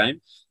local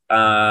game.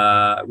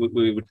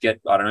 We would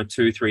get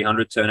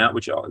 200-300 turnout,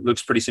 which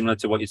looks pretty similar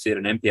to what you see at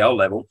an NPL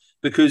level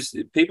because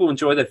people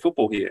enjoy their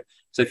football here.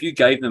 So if you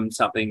gave them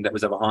something that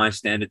was of a higher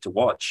standard to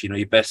watch,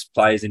 your best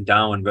players in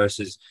Darwin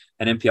versus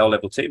an NPL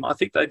level team, I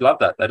think they'd love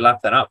that. They'd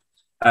lap that up,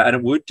 and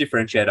it would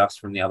differentiate us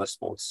from the other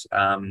sports.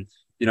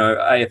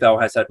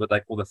 AFL has had what they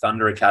call the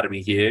Thunder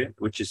Academy here,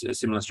 which is a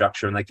similar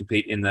structure, and they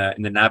compete in the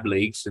NAB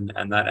leagues and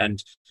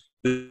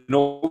the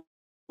Northern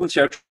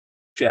Territory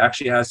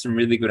actually has some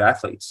really good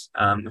athletes.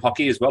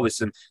 Hockey as well. There's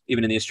some,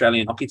 even in the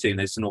Australian hockey team,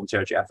 there's some Northern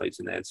Territory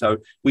athletes in there. So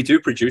we do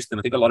produce them.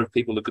 I think a lot of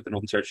people look at the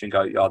Northern Territory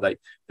and go,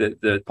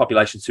 the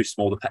population's too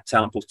small, the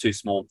talent pool's too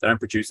small. They don't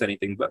produce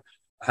anything. But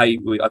hey,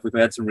 we've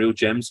had some real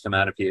gems come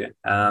out of here.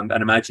 And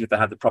imagine if they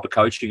had the proper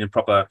coaching and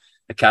proper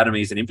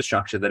academies and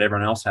infrastructure that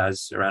everyone else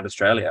has around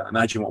Australia.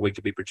 Imagine what we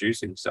could be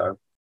producing. So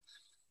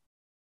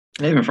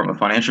even from a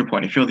financial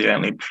point, if you're the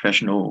only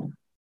professional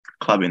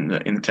club in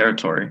the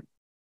territory,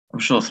 I'm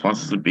sure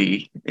sponsors would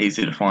be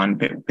easy to find,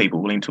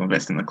 people willing to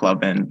invest in the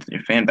club and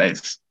your fan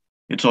base.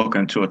 You're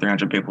talking 200 or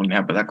 300 people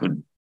now, but that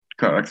could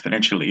grow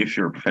exponentially if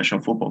you're a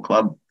professional football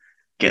club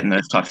getting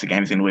those types of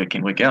games in,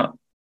 week out.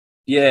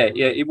 Yeah,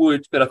 it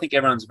would. But I think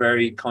everyone's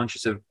very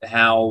conscious of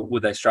how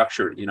would they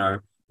structure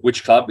it,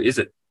 which club is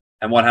it?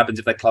 And what happens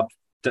if that club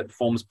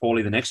performs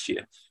poorly the next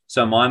year?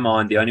 So in my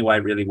mind, the only way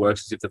it really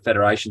works is if the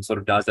federation sort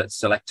of does that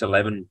select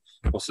 11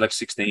 or select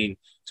 16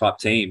 type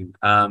team.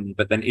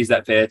 But then is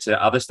that fair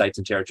to other states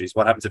and territories?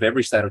 What happens if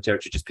every state or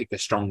territory just pick their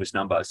strongest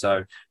number?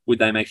 So would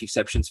they make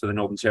exceptions for the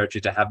Northern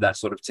Territory to have that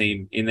sort of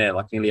team in there,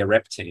 like nearly a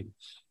rep team?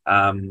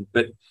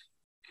 But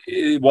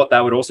what they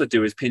would also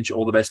do is pinch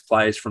all the best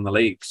players from the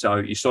league. So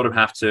you sort of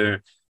have to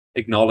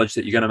acknowledge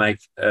that you're going to make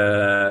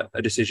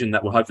a decision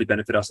that will hopefully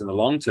benefit us in the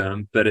long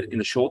term, but in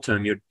the short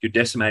term, you're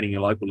decimating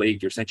your local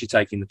league. You're essentially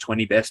taking the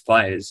 20 best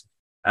players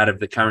out of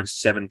the current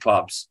 7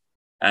 clubs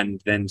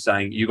and then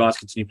saying, you guys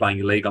continue playing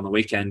your league on the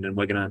weekend and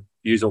we're going to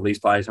use all these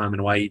players home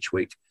and away each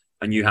week,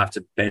 and you have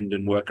to bend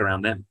and work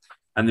around them.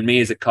 And then me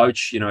as a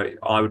coach,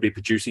 I would be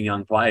producing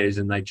young players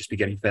and they'd just be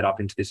getting fed up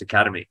into this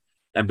academy.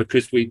 And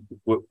because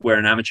we're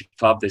an amateur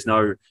club, there's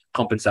no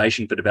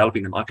compensation for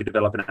developing them. I could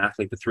develop an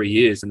athlete for 3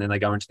 years and then they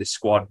go into this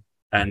squad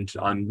and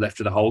I'm left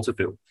with a hole to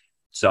fill.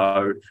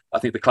 So I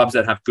think the clubs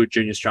that have good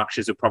junior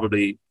structures will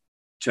probably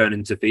turn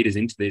into feeders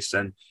into this.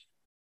 And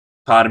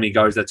part of me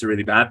goes, that's a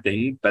really bad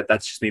thing, but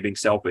that's just me being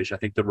selfish. I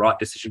think the right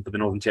decision for the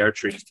Northern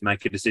Territory is to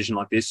make a decision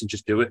like this and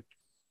just do it.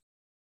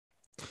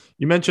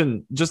 You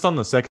mentioned just on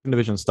the second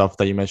division stuff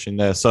that you mentioned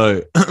there.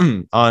 So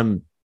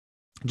I'm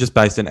just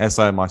based in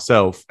SA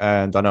myself,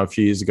 and I know a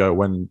few years ago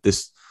when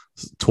this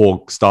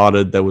talk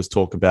started, there was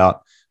talk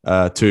about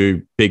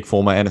 2 big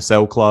former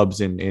NSL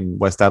clubs in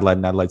West Adelaide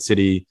and Adelaide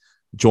City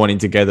joining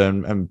together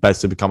and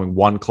basically becoming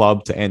one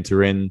club to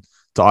enter in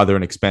to either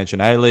an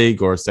expansion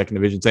A-League or a second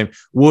division team.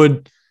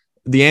 Would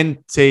the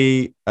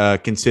NT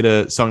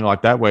consider something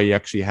like that, where you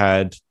actually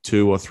had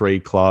 2 or 3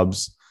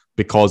 clubs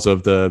because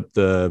of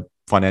the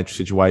financial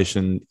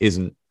situation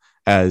isn't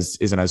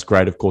as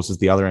great, of course, as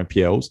the other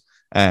NPLs,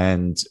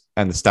 and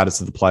the status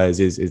of the players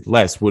is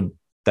less? Would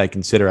they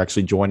consider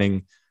actually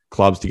joining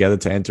clubs together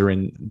to enter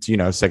in,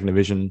 a second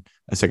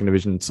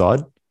division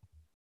side?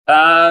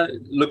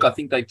 Look, I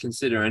think they'd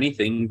consider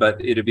anything,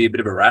 but it'd be a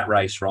bit of a rat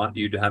race, right?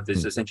 You'd have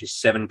this essentially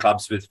 7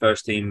 clubs with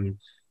first team,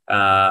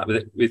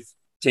 with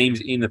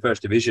teams in the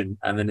first division,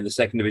 and then in the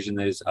second division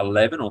there's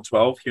 11 or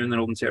 12 here in the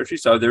Northern Territory.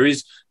 So there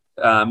is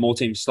more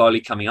teams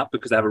slowly coming up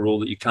because they have a rule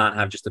that you can't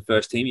have just the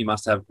first team; you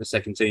must have the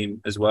second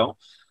team as well.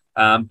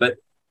 But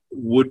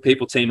would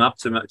people team up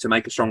to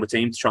make a stronger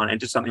team to try and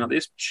enter something like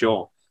this?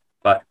 Sure,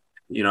 but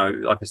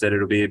like I said,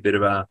 it'll be a bit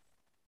of a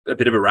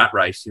rat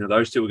race.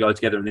 Those two will go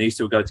together and these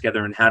two will go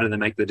together, and how do they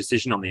make the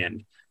decision on the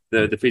end?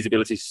 The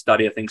feasibility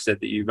study, I think, said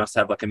that you must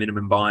have like a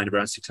minimum buy-in of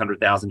around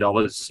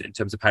 $600,000 in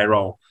terms of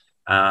payroll.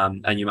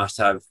 And you must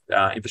have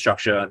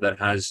infrastructure that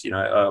has, a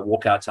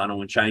walkout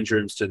tunnel and change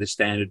rooms to this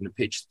standard and a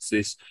pitch that's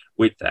this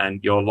width,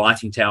 and your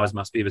lighting towers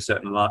must be of a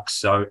certain lux.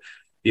 So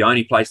the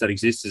only place that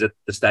exists is at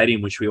the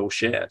stadium, which we all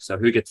share. So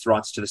who gets the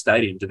rights to the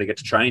stadium? Do they get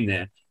to train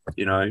there?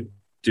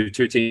 Do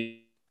two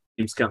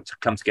teams come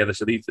together?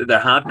 So they're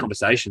hard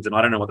conversations, and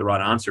I don't know what the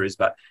right answer is,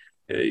 but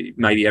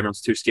maybe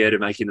everyone's too scared of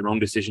making the wrong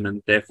decision,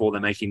 and therefore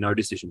they're making no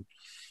decision.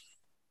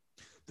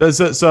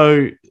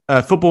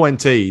 Football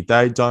NT,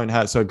 they don't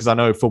have, because I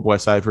know Football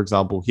SA, for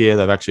example, here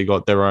they've actually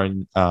got their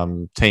own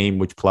team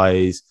which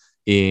plays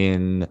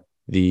in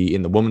the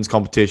women's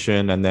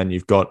competition, and then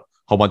you've got a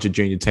whole bunch of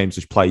junior teams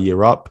which play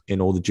year up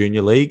in all the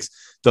junior leagues.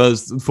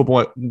 Does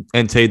Football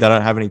NT, they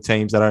don't have any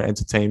teams, they don't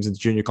enter teams into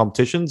junior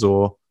competitions,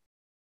 or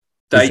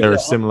is there a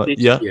similar?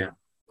 Yeah.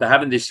 They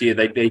haven't this year.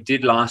 They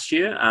did last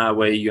year,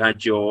 where you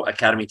had your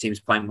academy teams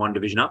playing one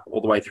division up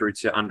all the way through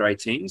to under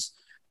 18s.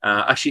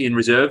 Actually, in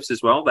reserves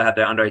as well, they had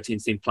their under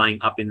 18s team playing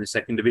up in the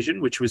second division,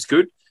 which was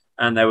good,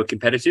 and they were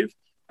competitive.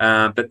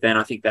 But then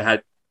I think they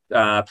had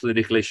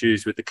political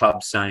issues with the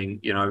clubs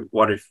saying,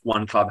 what if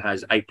one club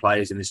has 8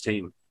 players in this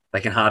team?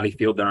 They can hardly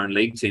field their own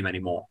league team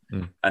anymore.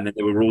 And then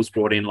there were rules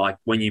brought in, like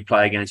when you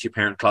play against your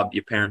parent club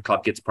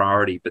gets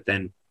priority. But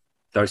then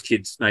those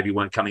kids maybe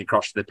weren't coming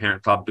across to their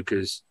parent club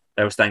because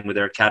they were staying with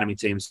their academy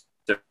teams.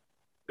 So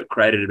it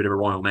created a bit of a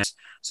royal mess.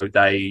 So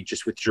they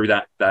just withdrew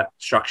that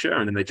structure,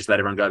 and then they just let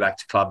everyone go back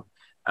to club.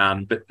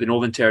 But the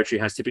Northern Territory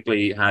has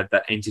typically had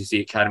that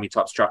NTC academy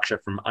type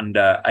structure from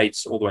under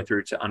 8s all the way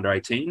through to under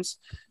 18s.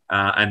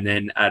 And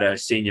then at a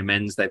senior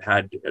men's, they've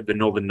had the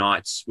Northern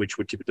Knights, which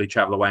would typically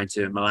travel away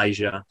into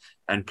Malaysia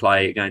and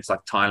play against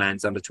like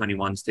Thailand's under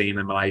 21s team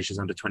and Malaysia's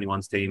under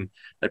 21s team.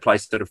 They play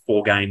sort of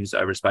 4 games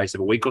over a space of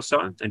a week or so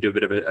and do a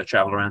bit of a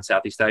travel around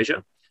Southeast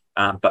Asia.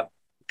 But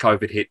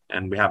COVID hit,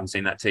 and we haven't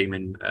seen that team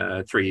in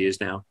 3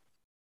 years now.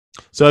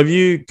 So have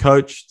you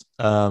coached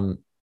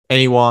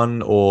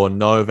anyone or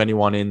know of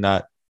anyone in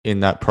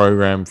that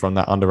program from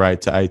that under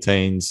 8 to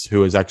 18s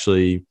who has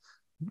actually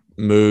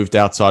moved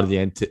outside of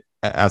the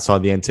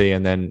NT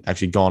and then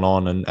actually gone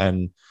on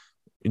and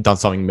done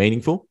something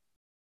meaningful?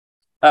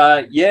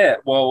 Yeah,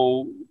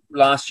 well,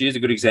 last year's a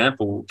good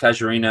example.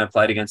 Casuarina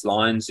played against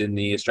Lions in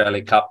the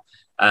Australia Cup,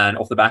 and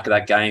off the back of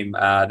that game,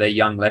 their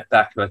young left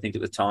back, who I think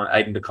at the time,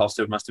 Aiden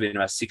DaCosta, must have been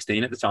about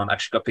 16 at the time,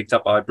 actually got picked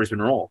up by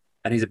Brisbane Roar,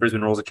 and he's at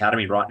Brisbane Roar's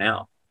academy right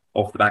now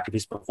off the back of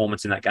his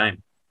performance in that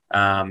game.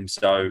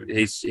 So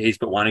he's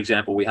but one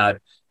example. We had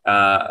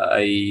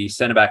a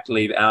centre-back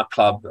leave our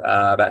club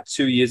about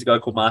 2 years ago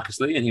called Marcus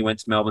Lee, and he went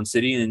to Melbourne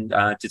City and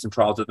did some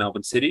trials with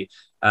Melbourne City,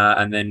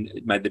 and then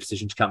made the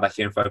decision to come back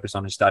here and focus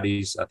on his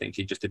studies. I think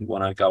he just didn't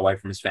want to go away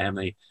from his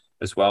family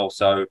as well.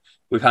 So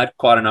we've had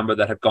quite a number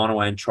that have gone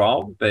away and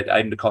trialled, but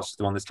Aiden DaCosta is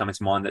the one that's coming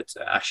to mind that's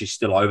actually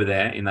still over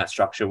there in that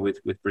structure with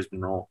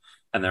Brisbane Roar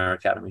and their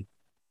academy.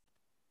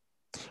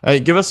 Hey,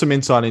 give us some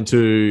insight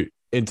into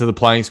the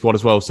playing squad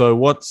as well. So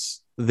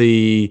what's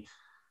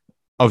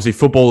obviously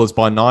football is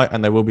by night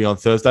and they will be on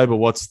Thursday, but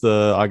what's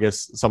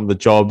some of the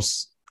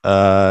jobs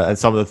and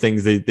some of the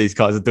things these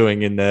guys are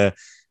doing in there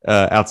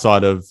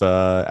outside of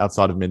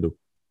Mindil?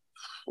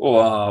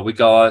 Well, we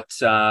got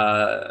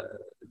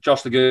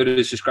Josh Laguda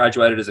has just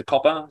graduated as a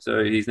copper,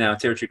 so he's now a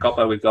territory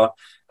copper. We've got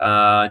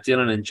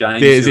Dylan and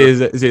James.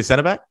 Is he a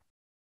centre back?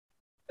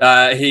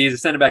 He's a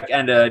centre back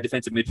and a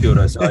defensive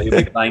midfielder, so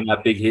he'll be playing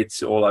big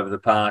hits all over the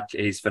park.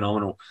 He's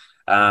phenomenal.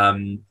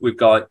 We've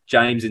got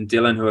James and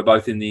Dylan, who are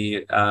both in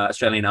the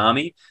Australian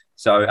Army.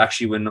 So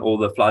actually, when all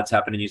the floods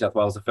happened in New South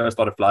Wales, the first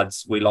lot of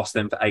floods, we lost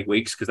them for 8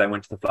 weeks because they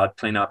went to the flood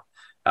cleanup.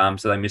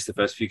 So they missed the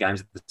first few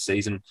games of the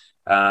season.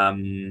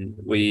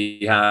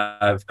 We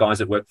have guys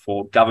that work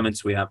for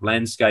governments. We have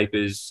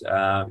landscapers.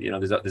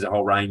 There's a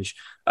whole range.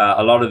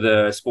 A lot of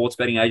the sports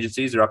betting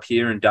agencies are up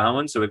here in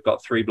Darwin. So we've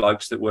got 3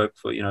 blokes that work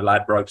for,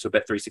 Ladbrokes or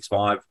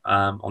Bet365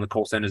 on the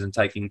call centres and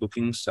taking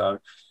bookings. So,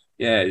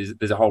 yeah,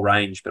 there's a whole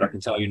range. But I can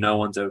tell you no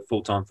one's a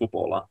full-time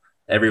footballer.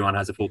 Everyone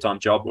has a full-time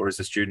job or is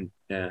a student,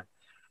 yeah.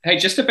 Hey,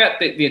 just about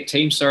the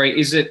team, sorry,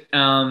 is it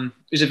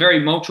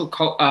very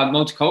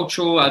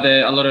multicultural? Are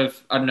there a lot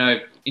of,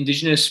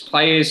 Indigenous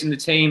players in the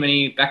team?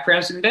 Any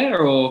backgrounds in there,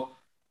 or?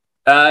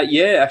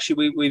 Yeah,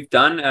 actually, we've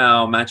done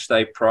our match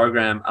day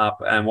program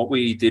up, and what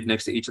we did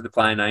next to each of the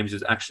player names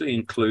is actually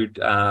include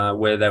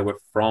where they were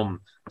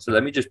from. So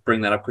let me just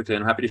bring that up quickly.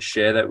 I'm happy to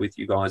share that with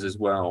you guys as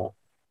well.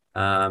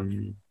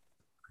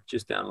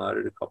 Just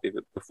downloaded a copy of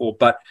it before,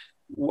 but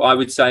I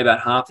would say about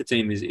half the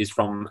team is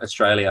from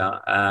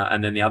Australia,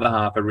 and then the other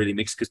half are really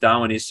mixed because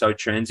Darwin is so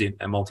transient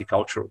and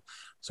multicultural.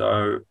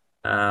 So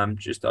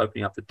just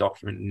opening up the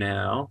document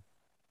now.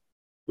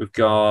 We've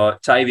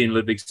got Tavian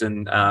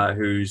Ludvigsen,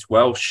 who's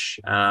Welsh.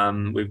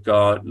 We've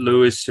got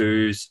Lewis,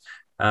 who's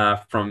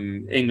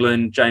from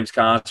England. James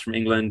Carr's from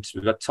England.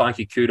 We've got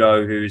Taiki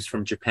Kudo, who's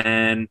from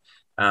Japan.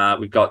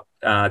 We've got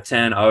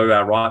Tan O,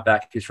 our right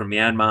back, who's from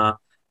Myanmar.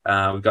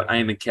 We've got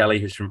Eamon Kelly,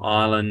 who's from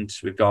Ireland.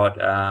 We've got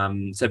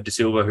Seb De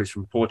Silva, who's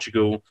from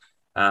Portugal.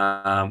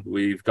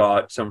 We've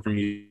got someone from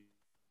New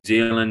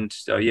Zealand.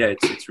 So yeah,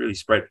 it's really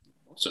spread.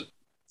 Awesome.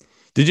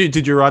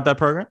 Did you write that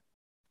program?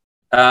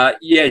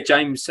 Yeah,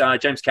 James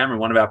Cameron,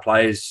 one of our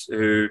players,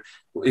 who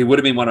he would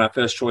have been one of our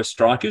first choice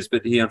strikers,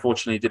 but he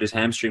unfortunately did his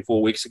hamstring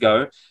 4 weeks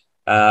ago,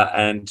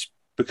 and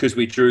because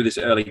we drew this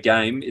early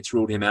game, it's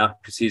ruled him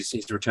out because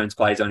his returns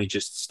play has only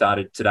just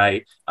started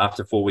today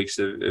after 4 weeks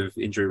of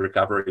injury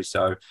recovery.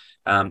 So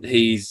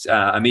he's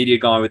a media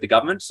guy with the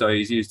government, so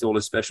he's used all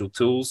his special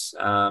tools,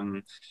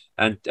 and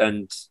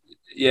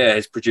yeah,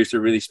 has produced a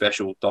really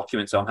special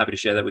document. So I'm happy to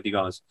share that with you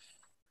guys.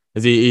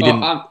 He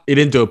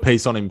didn't do a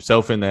piece on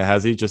himself in there,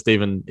 has he? Just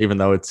even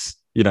though it's,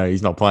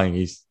 he's not playing,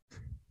 he's.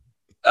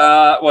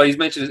 Well, he's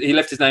mentioned he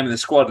left his name in the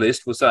squad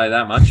list. We'll say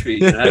that much.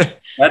 I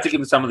had to give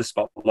him some of the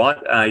spotlight.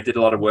 He did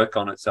a lot of work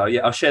on it. So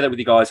yeah, I'll share that with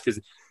you guys because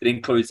it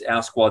includes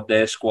our squad,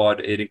 their squad.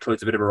 It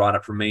includes a bit of a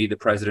write-up from me, the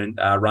president,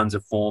 runs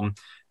of form.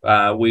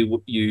 We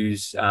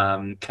use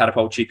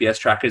Catapult GPS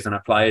trackers on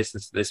our players.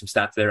 There's some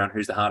stats there on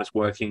who's the hardest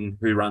working,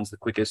 who runs the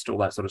quickest, all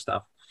that sort of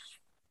stuff.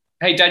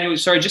 Hey, Daniel,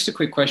 sorry, just a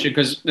quick question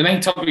because the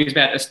main topic is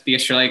about the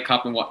Australia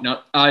Cup and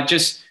whatnot.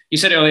 You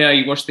said earlier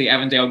you watched the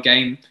Avondale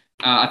game.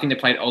 I think they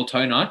played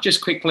Altona. Just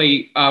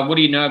quickly, what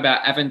do you know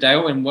about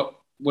Avondale and what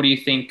do you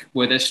think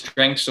were their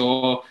strengths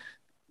or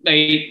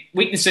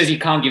weaknesses? You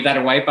can't give that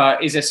away,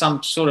 but is there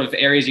some sort of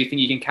areas you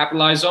think you can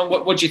capitalise on?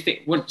 What do you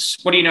think? What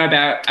do you know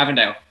about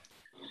Avondale?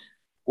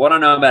 What I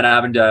know about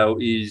Avondale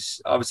is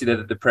obviously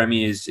the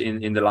premiers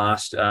in the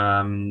last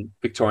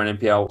Victorian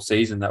NPL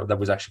season that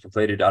was actually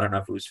completed. I don't know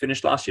if it was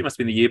finished last year. It must have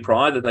been the year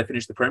prior that they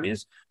finished the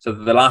premiers. So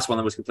the last one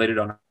that was completed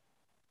on,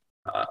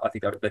 I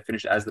think they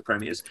finished as the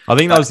premiers. I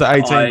think that was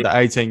the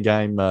 18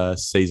 game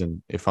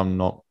season, if I'm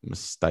not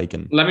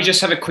mistaken. Let me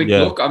just have a quick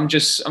look. I'm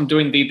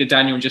doing the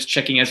Daniel, just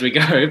checking as we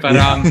go. But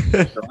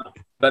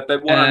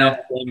But what I know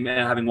from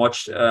them, having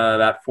watched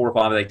about 4 or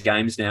 5 of their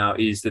games now,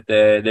 is that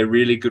they're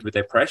really good with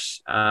their press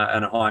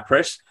and a high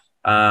press,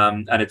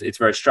 and it's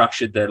very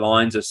structured. Their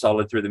lines are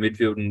solid through the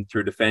midfield and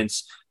through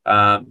defence.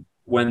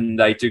 When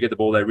they do get the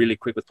ball, they're really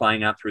quick with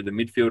playing out through the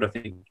midfield. I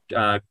think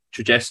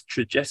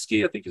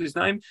Trzeski, I think is his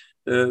name,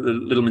 the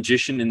little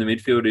magician in the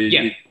midfield,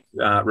 is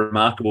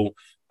remarkable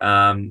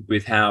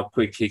with how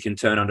quick he can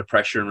turn under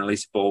pressure and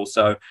release the ball.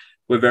 So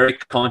we're very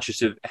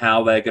conscious of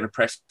how they're going to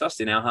press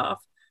us in our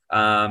half.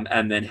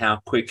 And then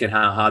how quick and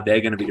how hard they're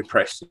going to be to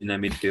press in their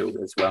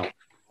midfield as well.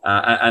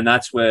 And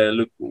that's where,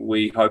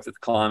 we hope that the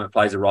climate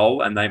plays a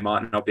role and they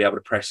might not be able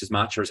to press as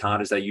much or as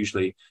hard as they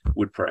usually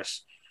would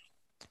press.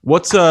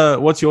 What's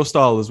your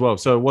style as well?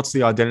 So what's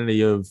the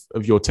identity of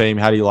your team?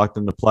 How do you like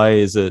them to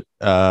play? Is it,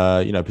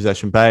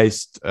 possession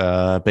based,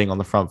 being on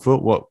the front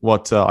foot?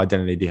 What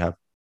identity do you have?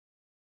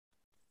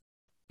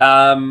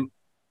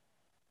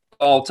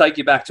 I'll take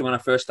you back to when I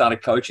first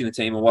started coaching the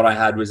team, and what I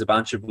had was a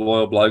bunch of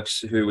loyal blokes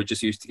who were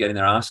just used to getting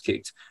their ass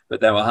kicked,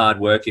 but they were hard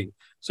working.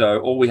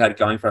 So all we had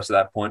going for us at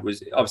that point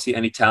was obviously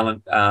any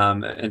talent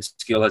and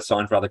skill had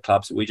signed for other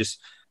clubs. We just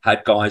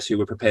had guys who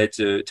were prepared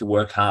to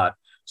work hard.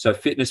 So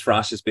fitness for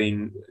us has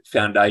been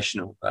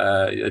foundational,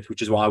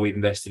 which is why we've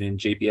invested in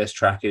GPS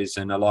trackers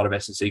and a lot of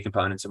S&C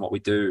components in what we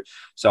do.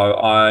 So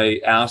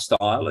our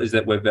style is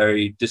that we're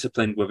very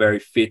disciplined, we're very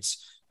fit,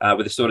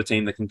 with the sort of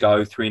team that can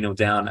go 3-0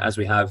 down as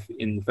we have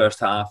in the first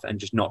half and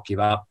just not give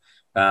up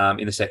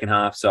in the second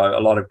half. So a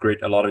lot of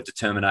grit, a lot of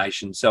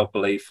determination,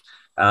 self-belief.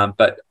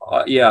 But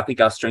I think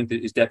our strength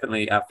is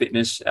definitely our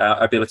fitness,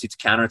 our ability to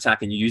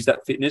counter-attack and use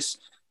that fitness.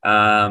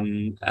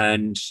 We've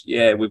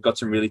got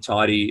some really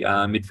tidy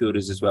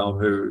midfielders as well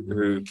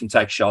who can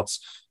take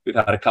shots. We've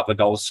had a couple of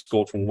goals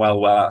scored from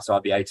well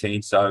outside the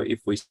 18. So if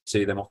we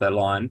see them off their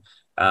line,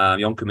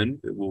 Jonkerman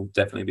will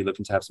definitely be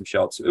looking to have some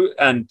shots.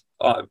 And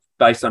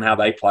based on how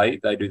they play,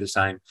 they do the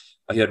same.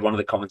 I heard one of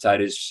the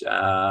commentators,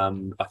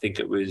 I think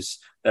it was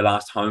their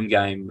last home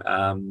game,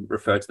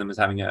 referred to them as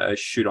having a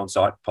shoot on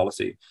sight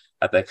policy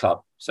at their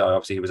club. So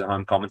obviously he was a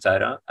home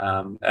commentator,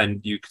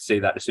 and you could see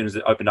that as soon as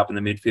it opened up in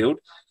the midfield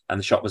and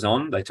the shot was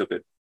on, they took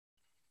it.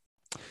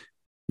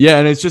 Yeah,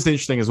 and it's just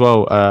interesting as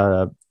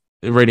well,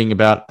 reading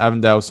about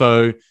Avondale.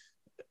 So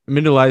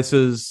Mindil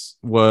Aces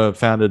were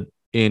founded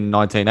in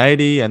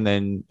 1980, and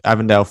then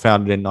Avondale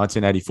founded in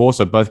 1984.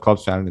 So both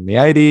clubs founded in the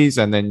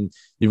 80s. And then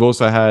you've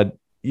also had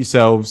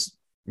yourselves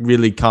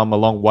really come a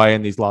long way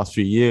in these last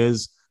few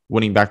years,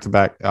 winning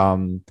back-to-back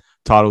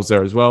titles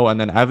there as well. And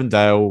then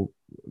Avondale,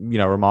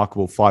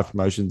 remarkable 5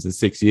 promotions in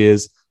 6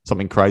 years,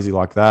 something crazy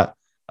like that,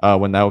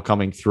 when they were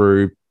coming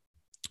through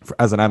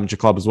as an amateur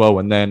club as well.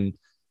 And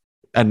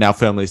now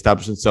firmly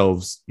established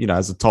themselves,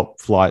 as a top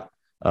flight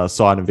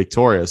side in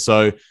Victoria.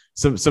 So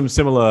some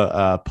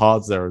similar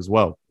paths there as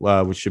well,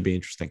 which should be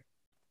interesting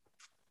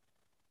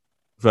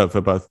for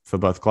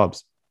both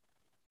clubs.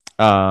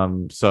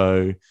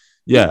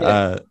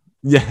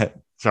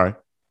 Sorry.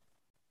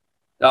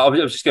 I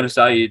was just going to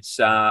say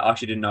I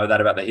actually didn't know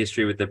that about the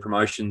history with the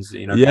promotions.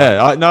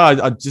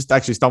 I just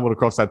actually stumbled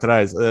across that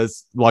today.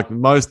 It's like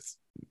most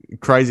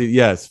crazy.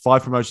 Yes,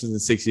 5 promotions in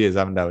 6 years,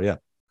 Avondale. Yeah,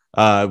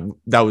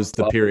 that was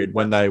the period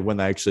when they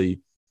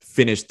actually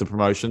finished the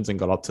promotions and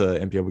got up to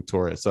NPL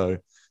Victoria. So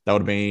that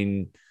would have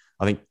been,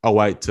 I think,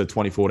 08 to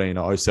 2014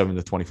 or 07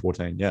 to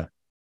 2014. Yeah.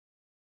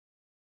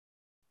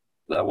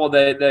 Well,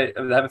 they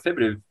have a fair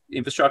bit of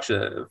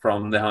infrastructure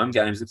from their home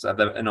games. It's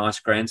a nice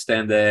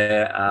grandstand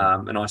there,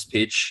 a nice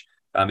pitch.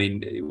 I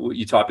mean,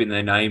 you type in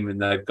their name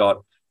and they've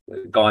got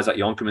guys like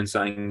Jonkerman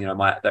saying,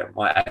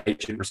 my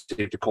agent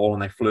received a call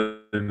and they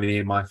flew me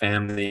and my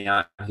family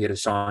out here to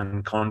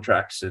sign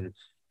contracts, and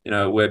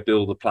we're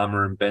Bill the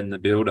plumber and Ben the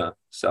builder.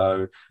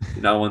 So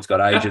no one's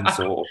got agents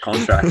or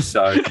contracts.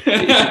 So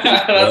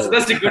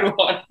that's a good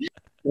one.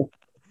 But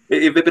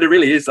it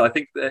really is. I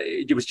think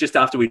it was just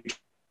after we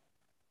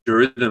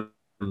drew them.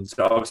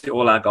 So obviously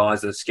all our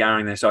guys are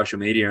scouring their social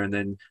media, and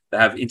then they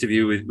have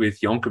interview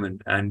with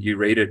Jonkerman, and you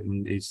read it,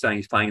 and he's saying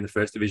he's playing in the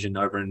first division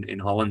over in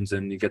Hollands,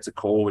 and he gets a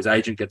call, his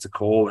agent gets a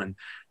call, and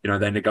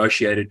they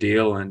negotiate a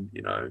deal, and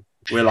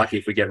we're lucky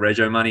if we get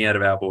rego money out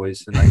of our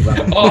boys. And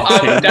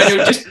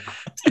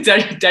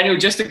Daniel,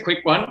 just a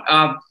quick one.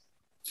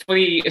 For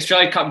the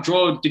Australia Cup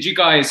draw, did you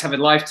guys have a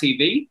live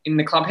TV in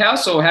the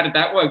clubhouse, or how did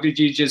that work? Did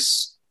you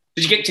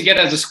get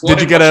together as a squad?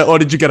 Did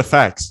you get a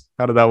fax?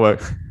 How did that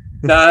work?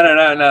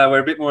 No.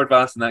 We're a bit more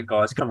advanced than that,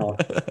 guys. Come on.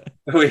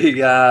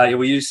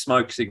 We use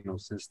smoke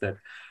signals instead.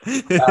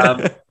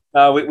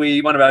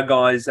 One of our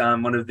guys,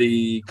 one of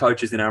the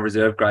coaches in our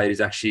reserve grade, is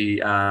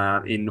actually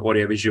in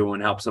audiovisual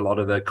and helps a lot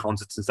of the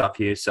concerts and stuff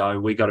here. So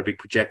we got a big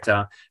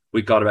projector.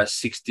 We got about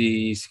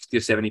 60 or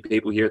 70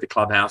 people here at the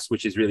clubhouse,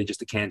 which is really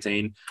just a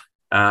canteen.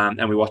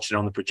 And we watched it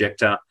on the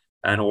projector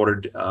and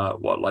ordered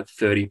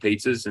 30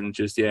 pizzas, and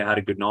just had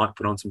a good night,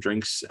 put on some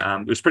drinks.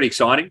 It was pretty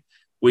exciting.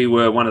 We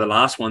were one of the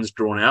last ones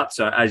drawn out.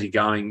 So as you're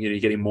going, you're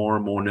getting more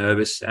and more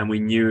nervous. And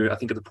we knew, I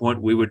think at the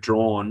point we were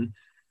drawn,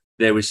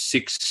 there was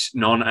 6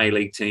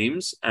 non-A-League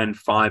teams and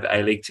 5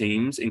 A-League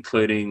teams,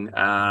 including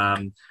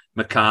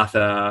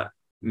Macarthur,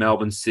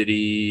 Melbourne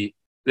City.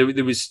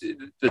 There was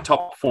the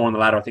top 4 on the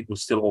ladder, I think,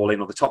 was still all in,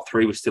 or the top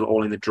 3 was still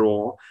all in the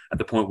draw at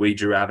the point we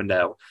drew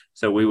Avondale.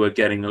 So we were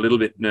getting a little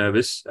bit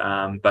nervous.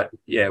 But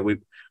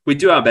we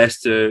do our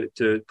best to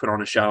put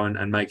on a show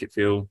and make it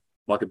feel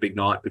like a big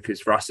night, because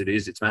for us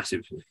it's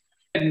massive.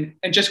 And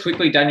just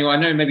quickly, Daniel, I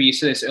know maybe you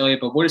said this earlier,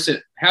 but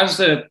how's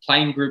the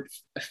playing group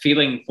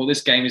feeling for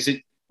this game? Is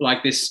it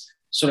like this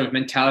sort of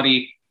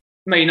mentality,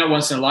 maybe not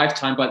once in a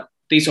lifetime, but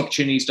these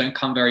opportunities don't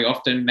come very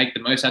often, make the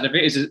most out of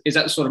it? Is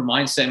that sort of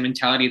mindset and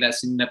mentality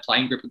that's in the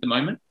playing group at the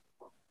moment?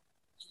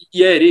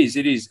 Yeah, it is.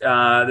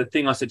 The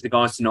thing I said to the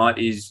guys tonight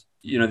is,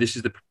 this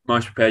is the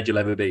most prepared you'll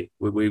ever be.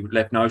 We've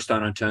left no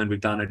stone unturned.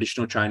 We've done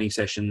additional training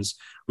sessions.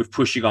 We've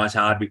pushed you guys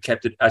hard. We've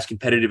kept it as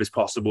competitive as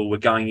possible. We're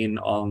going in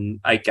on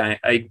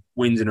 8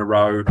 wins in a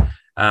row.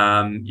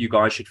 You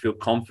guys should feel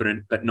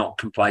confident, but not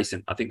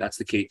complacent. I think that's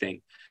the key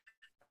thing.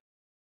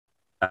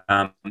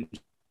 So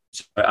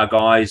our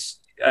guys,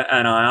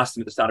 and I asked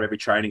them at the start of every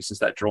training since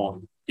that draw,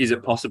 is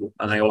it possible?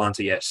 And they all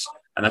answer yes.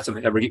 And that's a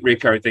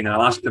recurring thing. And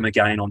I'll ask them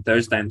again on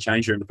Thursday in the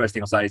change room. The first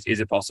thing I'll say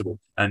is it possible?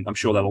 And I'm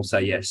sure they'll all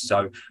say yes.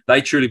 So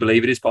they truly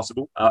believe it is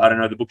possible. I don't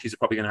know, the bookies are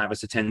probably going to have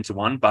us a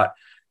 10-1, but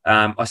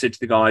I said to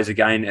the guys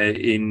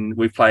again,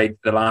 we've played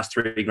the last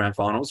 3 grand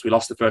finals. We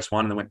lost the first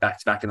one and then went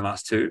back-to-back in the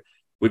last 2.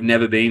 We've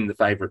never been the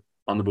favourite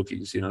on the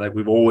bookies.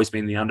 We've always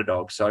been the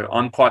underdog. So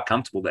I'm quite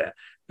comfortable there.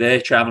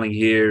 They're travelling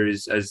here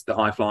as the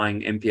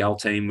high-flying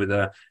NPL team with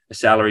a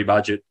salary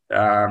budget,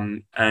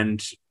 and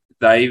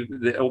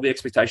all the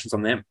expectations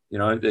on them.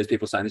 There's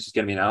people saying this is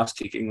going to be an ass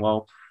kicking.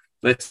 Well,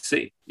 let's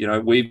see.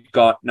 We've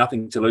got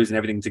nothing to lose and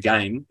everything to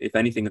gain. If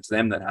anything, it's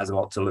them that has a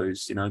lot to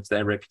lose. It's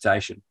their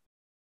reputation.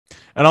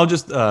 And I'll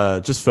just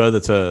further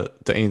to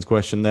Ian's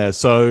question there.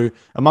 So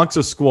amongst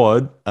the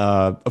squad,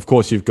 of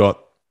course, you've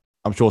got,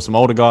 I'm sure, some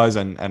older guys,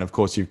 and of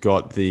course you've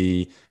got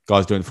the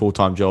guys doing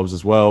full-time jobs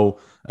as well,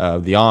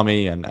 the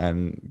army,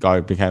 and guy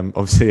who became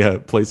obviously a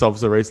police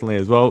officer recently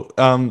as well.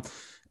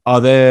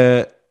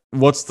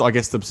 What's, I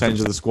guess, the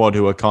percentage of the squad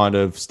who are kind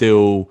of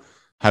still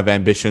have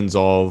ambitions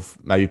of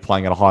maybe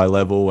playing at a higher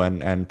level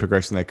and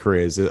progressing their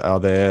careers? Are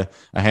there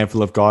a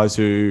handful of guys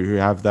who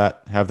have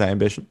that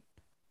ambition?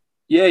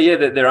 Yeah,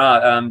 there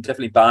are.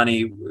 Definitely Barney,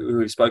 who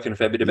we've spoken a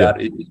fair bit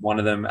about, is one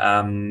of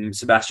them.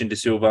 Sebastian De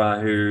Silva,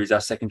 who's our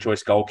second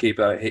choice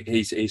goalkeeper,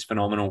 he's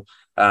phenomenal.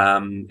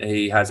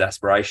 He has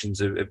aspirations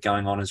of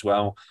going on as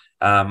well.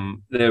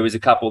 There was a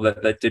couple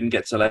that didn't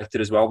get selected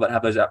as well that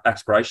have those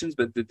aspirations,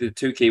 but the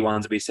 2 key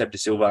ones would be Seb De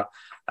Silva,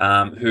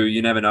 who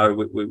you never know,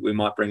 we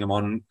might bring him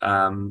on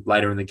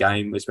later in the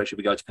game, especially if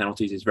we go to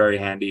penalties. He's very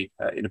handy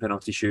in a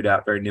penalty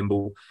shootout, very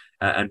nimble,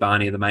 and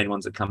Barney are the main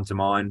ones that come to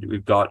mind.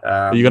 We've got...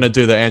 Are you going to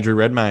do the Andrew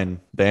Redmayne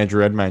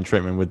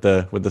treatment with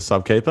the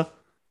sub-keeper?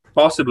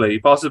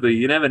 Possibly.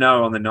 You never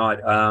know on the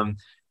night.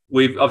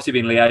 We've obviously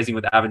been liaising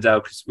with Avondale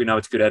because we know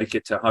it's good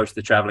etiquette to host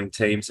the travelling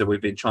team. So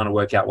we've been trying to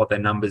work out what their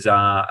numbers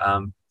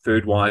are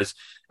food-wise.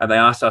 And they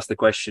asked us the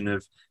question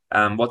of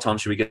what time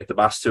should we get the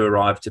bus to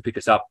arrive to pick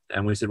us up?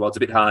 And we said, well, it's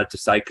a bit hard to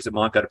say because it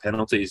might go to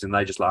penalties. And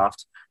they just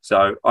laughed.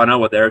 So I know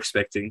what they're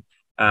expecting,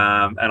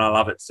 and I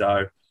love it.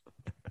 So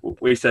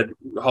we said,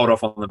 hold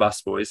off on the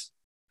bus, boys.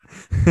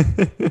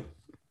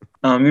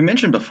 You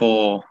mentioned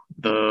before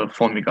the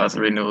form you guys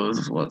are in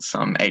was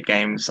 8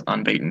 games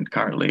unbeaten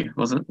currently,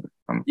 was it?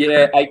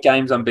 Yeah, 8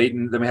 games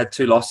unbeaten. Then we had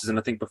 2 losses, and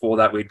I think before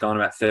that we'd gone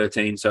about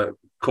 13. So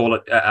call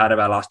it out of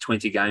our last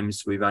 20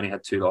 games, we've only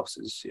had 2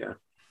 losses. Yeah.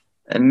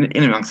 And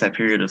in amongst that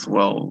period as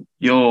well,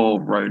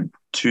 your road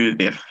to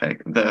the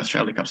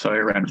Australia Cup,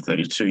 round of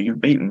 32,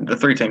 you've beaten the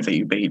 3 teams that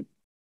you beat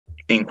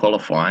in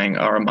qualifying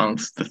are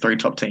amongst the 3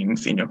 top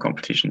teams in your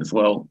competition as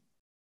well,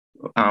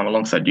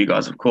 alongside you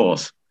guys, of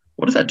course.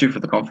 What does that do for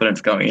the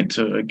confidence going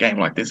into a game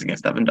like this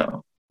against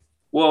Avondale?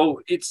 Well,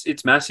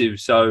 it's massive.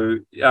 So,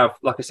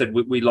 like I said,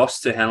 we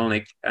lost to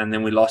Hellenic and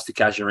then we lost to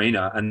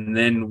Casuarina, and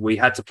then we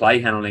had to play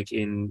Hellenic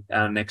in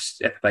our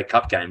next FFA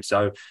Cup game.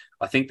 So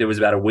I think there was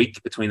about a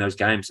week between those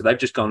games. So they've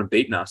just gone and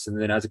beaten us. And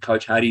then as a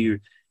coach, how do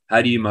you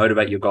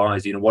motivate your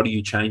guys? What do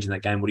you change in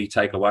that game? What do you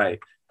take away?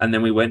 And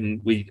then we went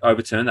and we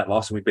overturned that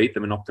loss and we beat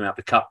them and knocked them out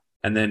the cup.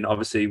 And then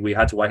obviously we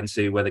had to wait and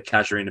see whether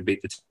Casuarina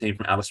beat the team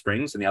from Alice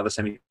Springs in the other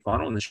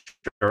semi-final, and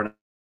sure enough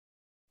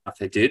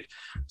they did.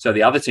 So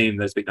the other team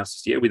that's beaten us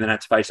this year, we then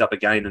had to face up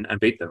again and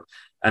beat them.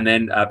 And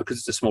then because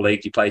it's a small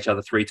league, you play each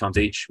other 3 times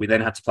each. We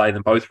then had to play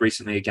them both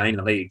recently again in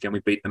the league, and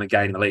we beat them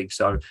again in the league.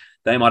 So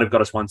they might have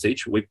got us once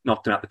each. We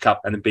knocked them out the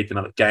cup and then beat them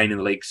again in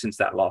the league since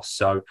that loss.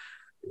 So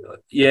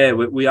yeah,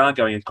 we are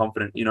going in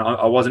confident.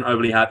 I wasn't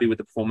overly happy with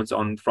the performance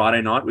on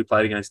Friday night. We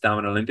played against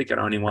Darwin Olympic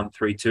and only won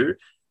 3-2.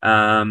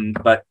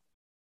 But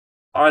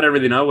I don't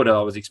really know what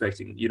I was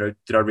expecting.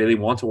 Did I really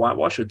want a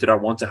whitewash, or did I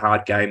want a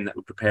hard game that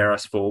would prepare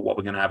us for what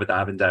we're going to have at the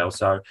Avondale?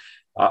 So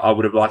I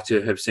would have liked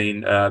to have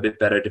seen a bit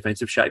better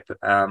defensive shape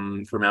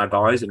from our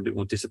guys and a bit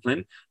more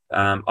discipline.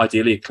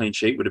 Ideally, a clean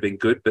sheet would have been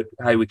good, but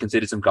hey, we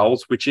conceded some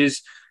goals, which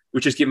is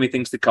giving me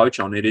things to coach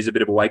on. It is a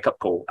bit of a wake-up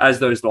call, as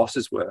those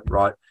losses were,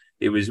 right?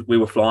 We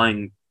were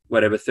flying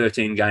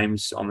 13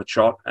 games on the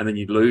trot, and then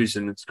you'd lose,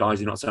 and it's, guys,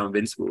 you're not so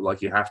invincible.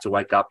 Like, you have to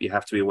wake up. You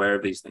have to be aware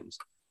of these things.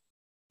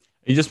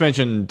 You just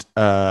mentioned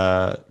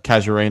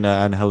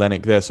Casuarina and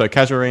Hellenic there. So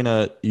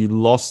Casuarina, you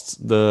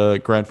lost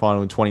the grand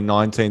final in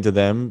 2019 to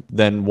them,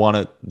 then won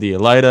it the year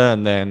later,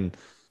 and then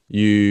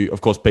you, of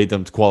course, beat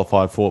them to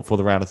qualify for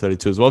the round of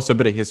 32 as well. So a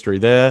bit of history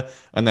there.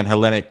 And then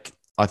Hellenic,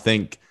 I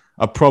think,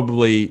 are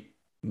probably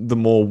the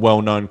more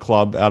well-known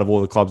club out of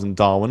all the clubs in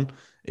Darwin,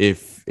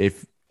 if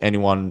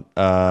anyone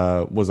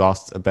was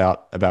asked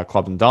about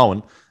clubs in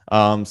Darwin.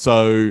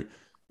 So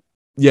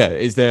yeah,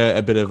 is there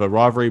a bit of a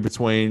rivalry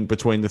between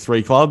the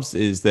 3 clubs?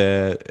 Is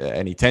there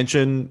any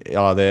tension?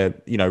 Are there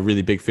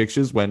really big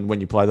fixtures when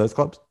you play those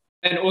clubs?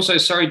 And also,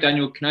 sorry,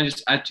 Daniel, can I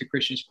just add to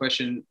Christian's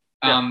question?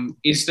 Yeah.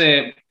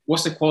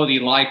 What's the quality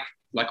like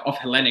of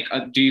Hellenic?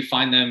 Do you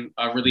find them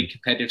a really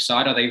competitive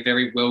side? Are they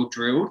very well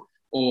drilled,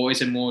 or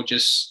is it more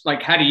just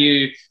like, how do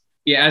you?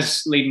 Yeah,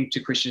 as leading to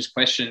Christian's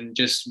question,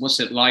 just what's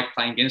it like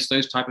playing against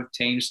those type of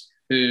teams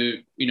who,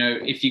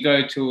 if you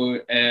go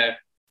to a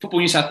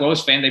Football New South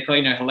Wales fan, they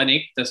probably know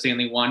Hellenic, that's the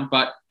only one,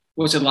 but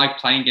what's it like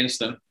playing against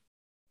them?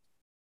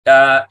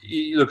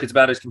 Look, it's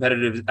about as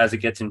competitive as it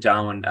gets in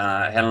Darwin.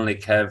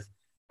 Hellenic have,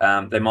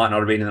 they might not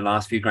have been in the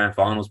last few grand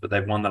finals, but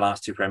they've won the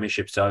last 2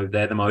 premierships, so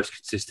they're the most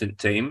consistent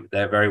team.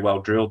 They're very well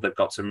drilled. They've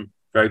got some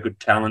very good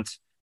talent.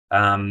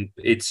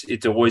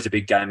 It's always a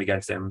big game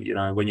against them.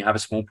 When you have a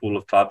small pool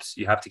of clubs,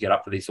 you have to get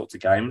up for these sorts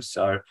of games.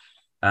 So,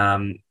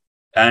 and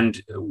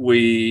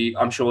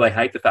I'm sure they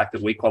hate the fact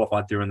that we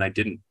qualified through and they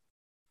didn't.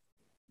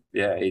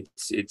 Yeah,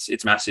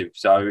 it's massive.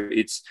 So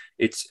it's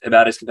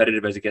about as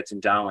competitive as it gets in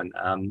Darwin.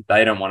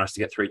 They don't want us to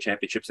get 3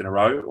 championships in a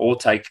row or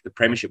take the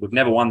premiership. We've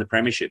never won the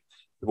premiership.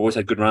 We've always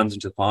had good runs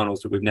into the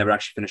finals, but we've never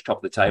actually finished top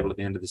of the table at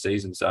the end of the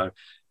season. So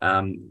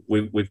I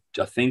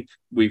think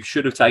we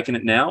should have taken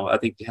it now. I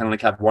think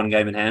Hellenic have 1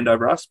 game in hand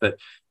over us, but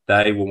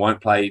they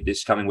won't play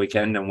this coming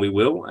weekend, and we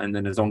will. And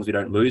then as long as we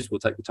don't lose, we'll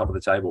take the top of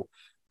the table,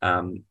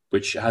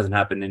 which hasn't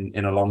happened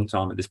in a long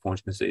time at this point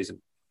in the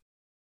season.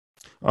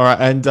 All right,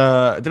 and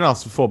I didn't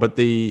ask before, but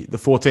the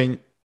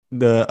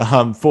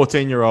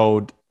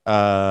 14-year-old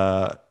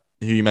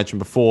who you mentioned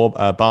before,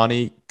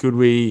 Barney, could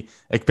we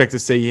expect to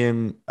see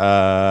him?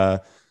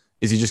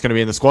 Is he just going to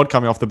be in the squad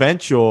coming off the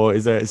bench, or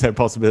is there a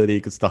possibility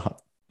he could start?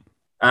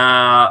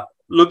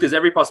 Look, there's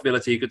every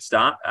possibility he could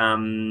start,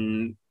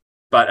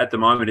 but at the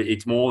moment,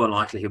 it's more than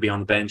likely he'll be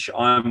on the bench.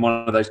 I'm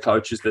one of those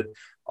coaches that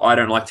I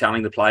don't like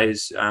telling the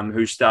players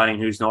who's starting,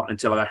 who's not,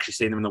 until I've actually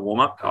seen them in the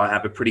warm-up. I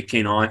have a pretty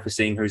keen eye for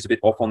seeing who's a bit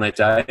off on their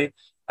day.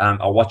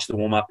 I'll watch the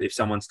warm-up. If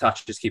someone's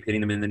touches keep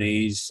hitting them in the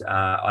knees,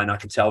 and I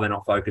can tell they're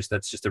not focused,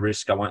 that's just a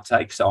risk I won't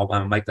take. So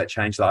I'll make that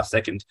change last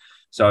second.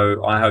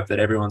 So I hope that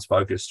everyone's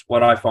focused.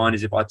 What I find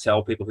is if I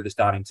tell people who the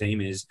starting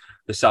team is,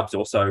 the subs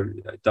also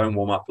don't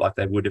warm up like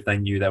they would if they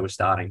knew they were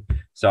starting.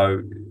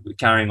 So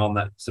carrying on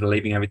that, sort of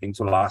leaving everything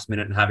to the last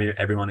minute and having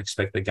everyone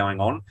expect they're going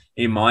on.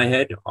 In my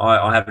head,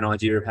 I have an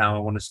idea of how I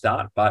want to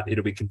start, but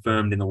it'll be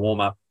confirmed in the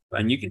warm-up.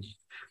 And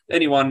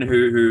anyone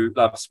who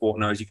loves sport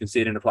knows you can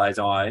see it in a player's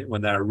eye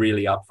when they're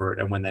really up for it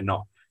and when they're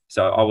not.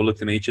 So I will look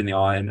them each in the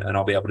eye and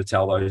I'll be able to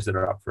tell those that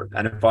are up for it.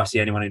 And if I see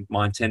anyone in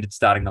my intended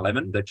starting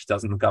 11 that just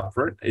doesn't look up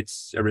for it,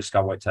 it's a risk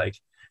I won't take.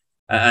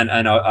 And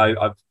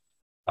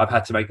I've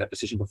had to make that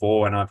decision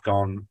before, and I've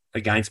gone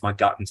against my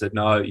gut and said,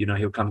 no,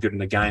 he'll come good in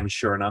the game. And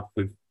sure enough,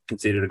 we've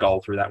conceded a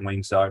goal through that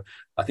wing. So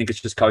I think it's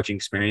just coaching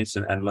experience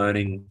and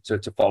learning to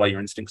follow your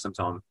instincts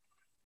sometimes.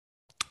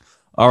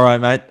 All right,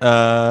 mate.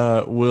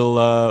 We'll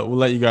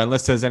let you go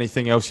unless there's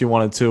anything else you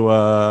wanted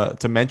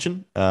to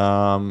mention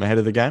ahead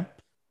of the game.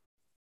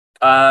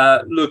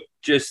 Look,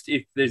 just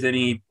if there's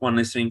anyone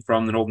listening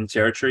from the Northern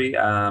Territory,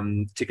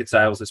 ticket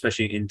sales,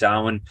 especially in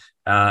Darwin,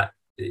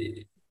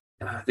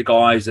 the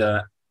guys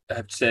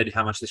have said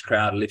how much this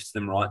crowd lifts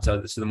them, right?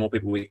 So the more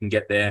people we can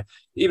get there,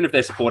 even if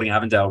they're supporting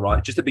Avondale,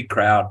 right? Just a big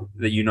crowd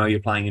that you're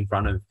playing in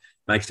front of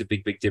makes a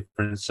big, big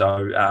difference.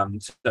 So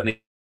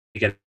certainly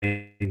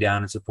getting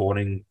down and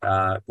supporting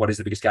what is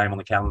the biggest game on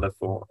the calendar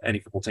for any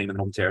football team in the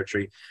Northern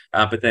Territory.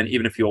 But then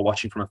even if you're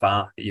watching from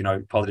afar,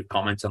 positive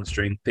comments on the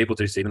stream, people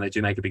do see them, they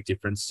do make a big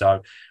difference.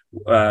 So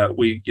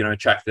we,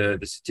 track the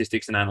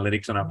statistics and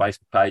analytics on our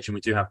Facebook page, and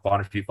we do have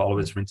quite a few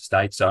followers from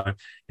interstate. So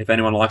if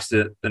anyone likes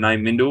the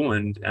name Mindil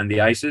and the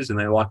Aces and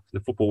they like the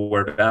football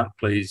we're about,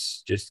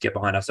 please just get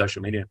behind our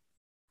social media.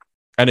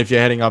 And if you're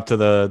heading up to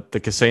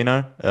the casino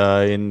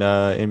in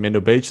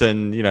Mindil Beach,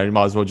 then, you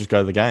might as well just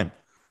go to the game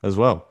as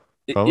well.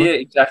 Probably. Yeah,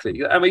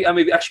 exactly. And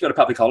we've actually got a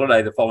public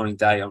holiday the following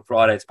day. On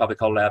Friday, it's a public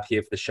holiday up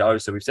here for the show.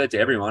 So we've said to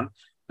everyone,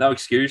 no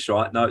excuse,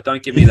 right? No,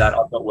 don't give me that.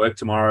 I've got work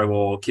tomorrow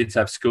or kids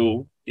have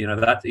school.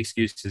 That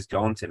excuse is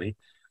gone, Timmy.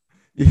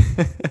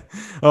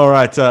 All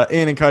right.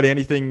 Ian and Cody,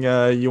 anything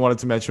you wanted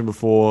to mention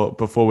before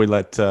we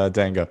let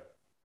Dan go?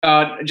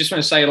 I just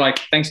want to say,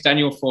 thanks,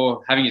 Daniel,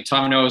 for having your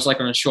time. I know it was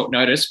on a short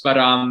notice, but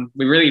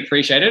we really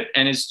appreciate it.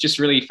 And it's just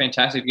really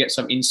fantastic to get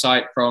some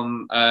insight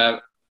from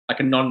a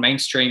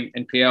non-mainstream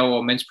NPL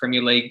or Men's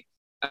Premier League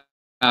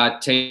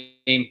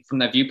team from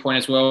that viewpoint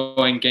as well,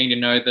 and getting to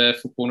know the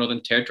Football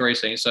Northern Territory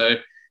scene. So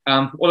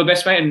all the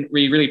best, mate, and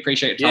we really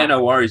appreciate your time. Yeah,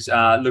 no worries.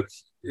 Look,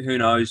 who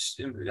knows?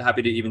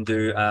 Happy to even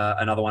do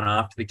another one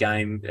after the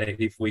game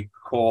if we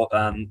pull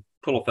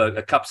off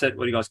a cup set.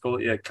 What do you guys call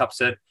it? Yeah, cup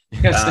set.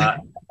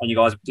 And you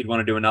guys did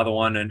want to do another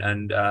one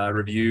and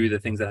review the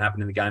things that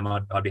happened in the game,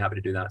 I'd be happy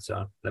to do that.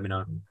 So let me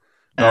know.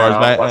 No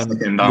worries,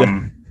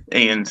 mate.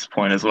 Ian's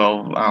point as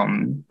well.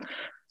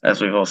 As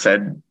we've all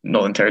said,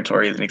 Northern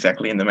Territory isn't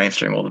exactly in the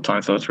mainstream all the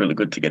time, so it's really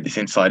good to get this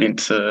insight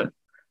into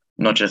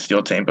not just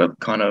your team, but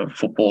kind of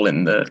football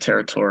in the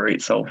territory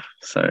itself.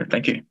 So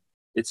thank you.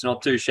 It's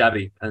not too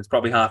shabby, and it's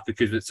probably half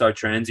because it's so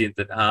transient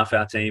that half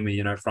our team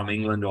are, from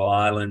England or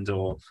Ireland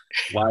or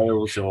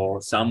Wales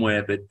or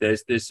somewhere. But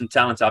there's some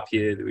talent up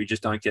here that we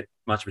just don't get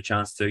much of a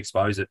chance to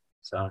expose it.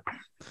 So,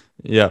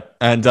 yeah,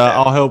 and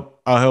I'll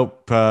help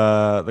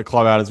the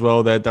club out as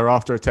well. They're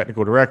after a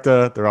technical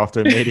director. They're after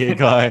a media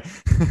guy.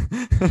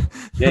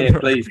 Yeah,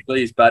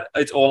 please. But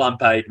it's all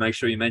unpaid. Make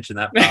sure you mention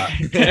that part.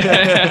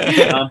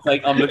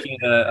 I'm looking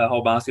at a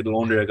whole basket of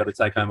laundry I've got to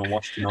take home and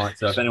watch tonight.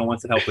 So if anyone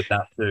wants to help with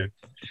that too.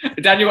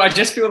 Daniel, I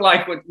just feel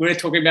like what we're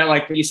talking about,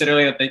 like what you said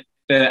earlier,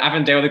 the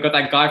Avondale, they've got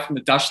that guy from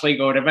the Dutch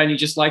League or whatever, and you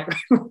just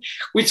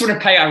we just want to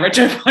pay our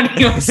rego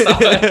money or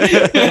something.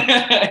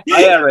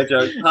 Pay our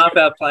rego. Half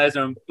our players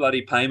are on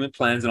bloody payment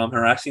plans, and I'm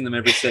harassing them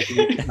every second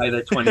to pay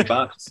their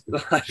 $20.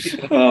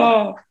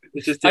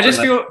 It's just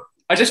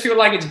I just feel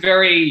like it's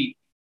very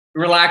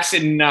relaxed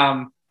in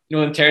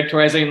Northern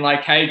Territory, as in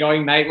hey,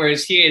 going mate.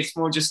 Whereas here, it's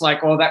more just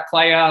that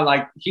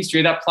player, history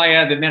of that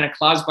player, the amount of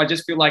clubs. But I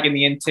just feel like in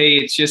the NT,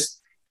 it's just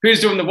who's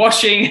doing the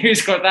washing,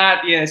 who's got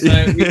that. Yeah, so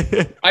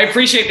I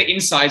appreciate the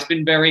insight. It's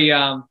been very,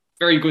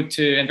 very good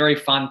and very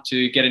fun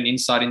to get an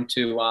insight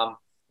into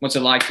what's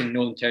it like in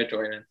Northern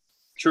Territory, man.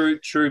 True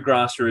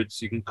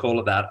grassroots, you can call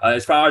it that.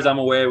 As far as I'm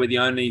aware, we're the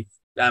only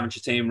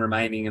amateur team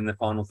remaining in the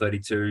final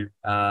 32.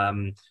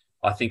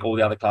 I think all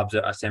the other clubs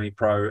are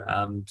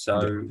semi-pro,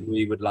 so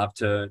we would love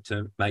to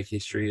make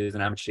history as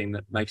an amateur team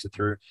that makes it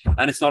through.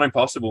 And it's not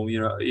impossible.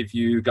 If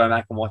you go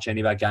back and watch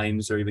any of our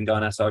games or even go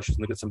on our socials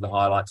and look at some of the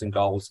highlights and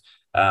goals,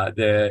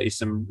 there is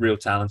some real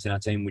talent in our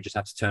team. We just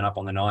have to turn up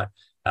on the night.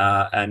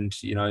 And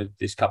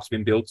this cup's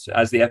been built,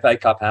 as the FA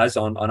Cup has,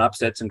 on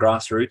upsets and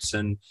grassroots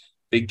and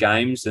big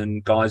games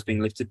and guys being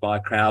lifted by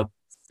a crowd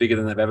bigger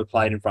than they've ever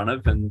played in front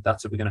of. And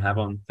that's what we're going to have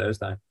on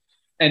Thursday.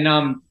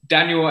 And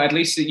Daniel, at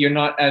least you're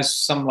not as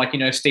some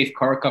Steve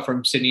Corica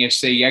from Sydney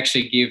FC. You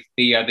actually give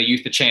the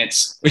youth a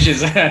chance, which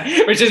is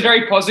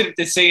very positive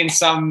to see in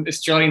some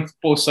Australian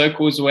football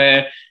circles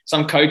where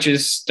some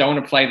coaches don't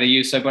want to play the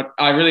youth. So, but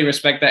I really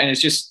respect that, and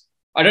it's just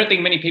I don't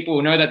think many people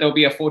will know that there'll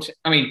be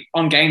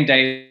on game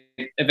day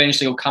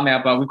eventually it'll come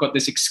out, but we've got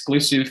this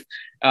exclusive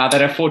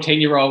that a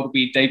 14-year-old will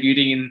be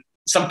debuting in.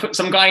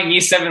 Some guy in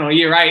year 7 or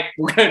year 8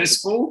 will go to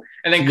school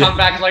and then come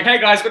back and hey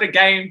guys, got a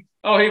game.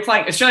 Oh, who are you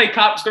playing? Australia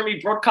Cup. It's going to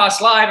be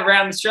broadcast live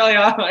around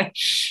Australia.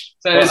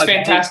 So it's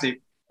fantastic.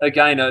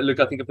 Again,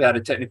 look, I think if we had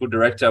a technical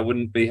director, I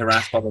wouldn't be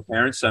harassed by the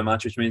parents so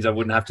much, which means I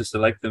wouldn't have to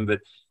select them. But,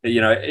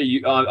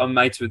 I'm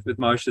mates with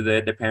most of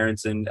their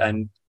parents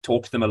and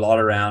talk to them a lot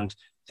around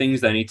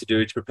things they need to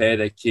do to prepare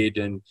their kid.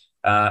 And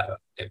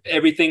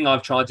everything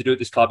I've tried to do at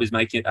this club is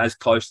make it as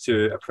close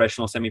to a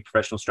professional,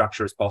 semi-professional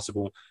structure as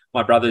possible.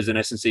 My brother's an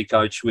S&C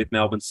coach with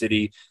Melbourne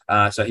City,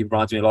 so he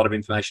provides me a lot of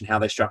information how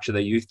they structure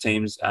their youth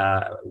teams,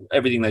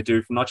 everything they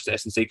do from not just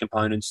S&C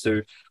components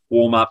to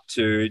warm-up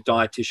to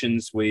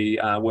dietitians. We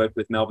work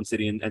with Melbourne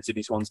City and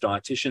Sydney Swans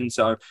dietitians.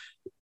 So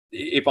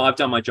if I've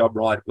done my job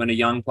right, when a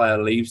young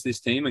player leaves this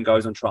team and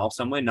goes on trial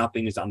somewhere,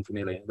 nothing is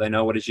unfamiliar. They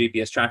know what a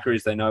GPS tracker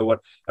is. They know what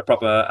a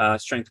proper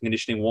strength and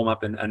conditioning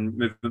warm-up and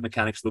movement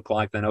mechanics look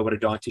like. They know what a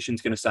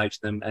dietitian's going to say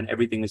to them, and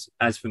everything is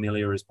as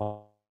familiar as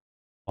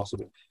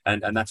possible.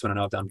 And that's when I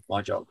know I've done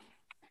my job.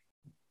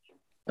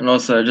 And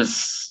also,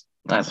 just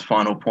as a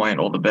final point,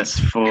 all the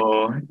best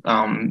for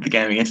the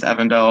game against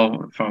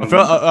Avondale.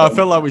 I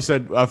felt like we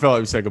said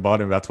goodbye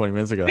to him about 20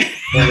 minutes ago. If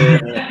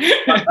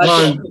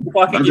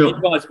I could give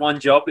you guys one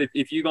job,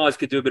 if you guys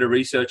could do a bit of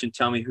research and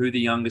tell me who the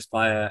youngest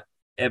player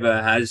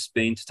ever has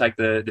been to take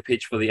the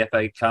pitch for the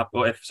FFA Cup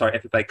or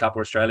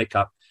Australia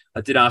Cup.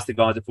 I did ask the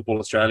guys at Football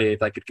Australia if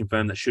they could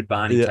confirm that should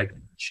Barney take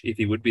the pitch, if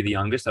he would be the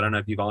youngest. I don't know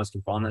if you guys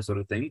can find that sort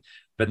of thing,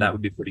 but that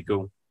would be pretty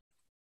cool.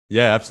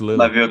 Yeah,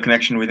 absolutely. Love your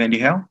connection with Andy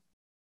Howe.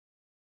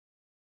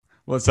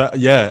 What's that?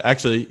 Yeah,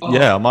 actually,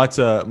 I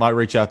might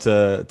reach out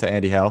to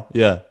Andy Howe.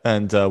 Yeah,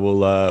 and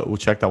we'll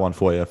check that one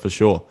for you for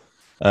sure.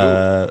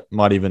 Cool.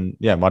 Might even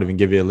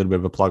give you a little bit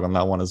of a plug on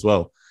that one as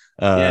well.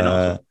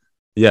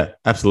 Yeah,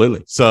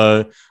 absolutely.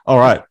 So, all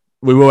right,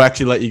 we will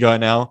actually let you go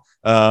now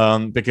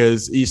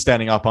because you're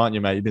standing up, aren't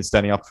you, mate? You've been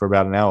standing up for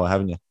about an hour,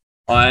 haven't you?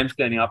 I am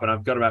standing up, and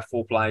I've got about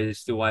 4 players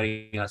still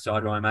waiting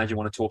outside who I imagine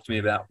want to talk to me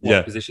about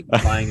what position they're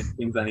playing and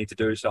things they need to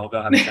do. So I'll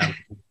go have a chat.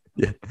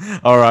 Yeah.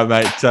 All right,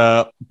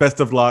 mate. Best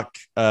of luck.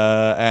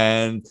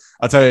 And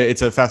I'll tell you,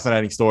 it's a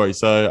fascinating story.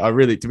 So I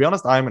really, to be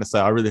honest, I'm going to say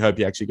I really hope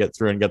you actually get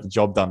through and get the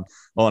job done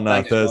on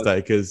Thursday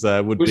because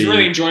it was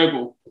really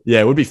enjoyable.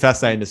 Yeah, it would be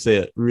fascinating to see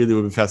it. Really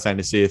would be fascinating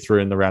to see it through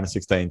in the round of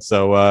 16.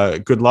 So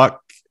good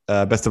luck.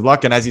 Best of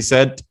luck. And as you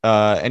said,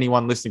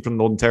 anyone listening from the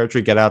Northern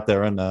Territory, get out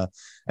there and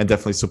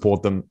definitely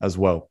support them as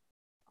well.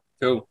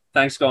 Cool.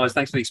 Thanks, guys.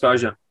 Thanks for the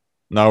exposure.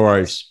 No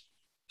worries.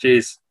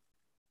 Cheers.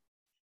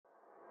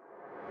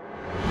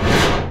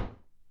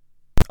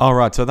 All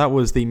right, so that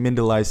was the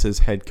Mindil Aces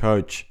head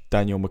coach,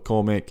 Daniel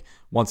McCormick.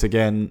 Once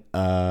again,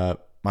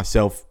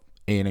 myself,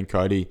 Ian and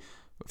Cody,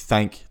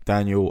 thank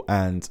Daniel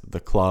and the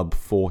club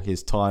for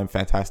his time.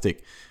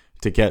 Fantastic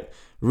to get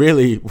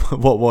really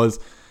what was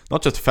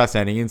not just a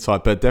fascinating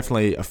insight, but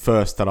definitely a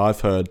first that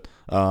I've heard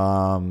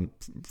from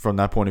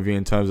that point of view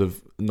in terms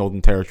of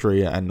Northern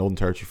Territory and Northern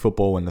Territory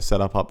football and the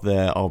setup up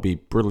there. I'll be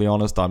brutally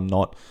honest, I'm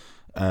not...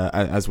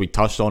 as we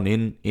touched on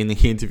in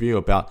the interview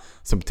about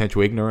some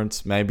potential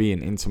ignorance maybe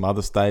in some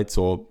other states,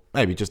 or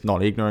maybe just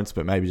not ignorance,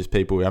 but maybe just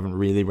people who haven't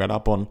really read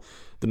up on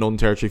the Northern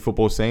Territory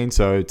football scene.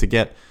 So to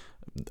get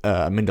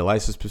a Mindil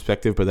Aces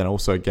perspective, but then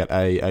also get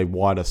a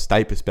wider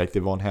state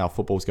perspective on how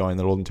football's going in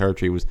the Northern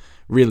Territory was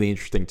really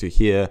interesting to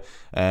hear.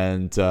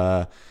 And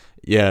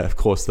of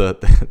course,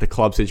 the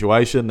club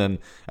situation and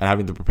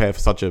having to prepare for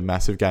such a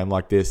massive game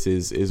like this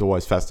is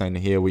always fascinating to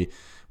hear.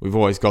 We've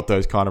always got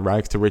those kind of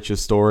rags to riches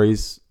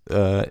stories.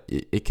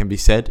 It can be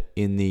said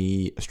in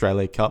the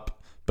Australia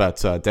Cup,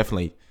 but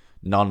definitely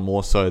none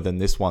more so than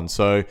this one.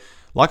 So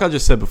like I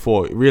just said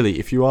before, really,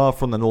 if you are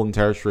from the Northern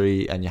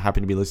Territory and you're happy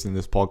to be listening to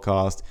this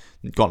podcast,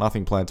 got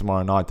nothing planned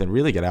tomorrow night, then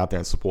really get out there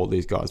and support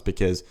these guys,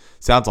 because it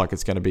sounds like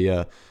it's going to be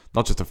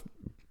not just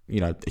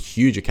a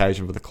huge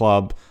occasion for the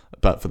club,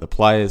 but for the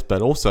players,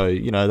 but also,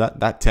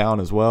 that town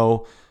as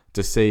well,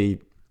 to see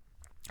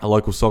a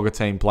local soccer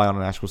team play on a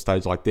national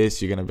stage like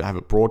this. You're going to have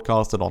it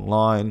broadcasted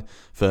online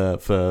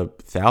for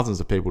thousands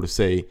of people to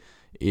see,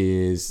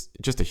 is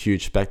just a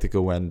huge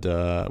spectacle, and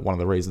one of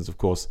the reasons, of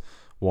course,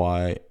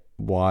 why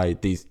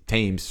these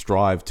teams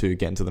strive to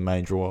get into the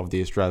main draw of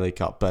the Australia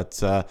Cup.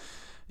 But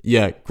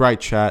great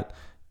chat.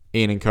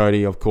 Ian and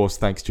Cody, of course,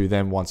 thanks to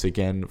them once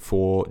again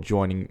for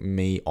joining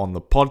me on the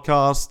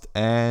podcast.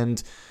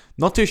 And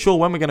not too sure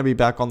when we're going to be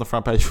back on the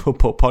Front Page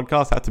Football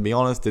podcast. I have to be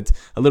honest, it's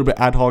a little bit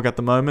ad hoc at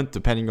the moment,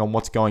 depending on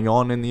what's going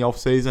on in the off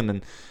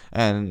season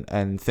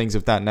and things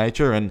of that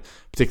nature. And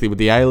particularly with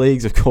the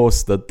A-Leagues, of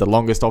course, the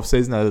longest off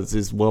season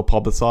is well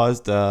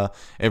publicized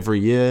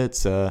every year.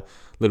 It's a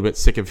little bit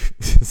sick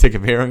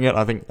of hearing it.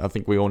 I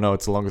think we all know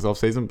it's the longest off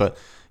season, but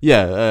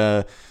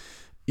it's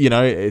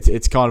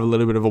kind of a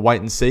little bit of a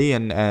wait and see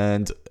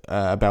and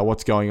about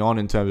what's going on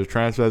in terms of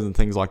transfers and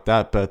things like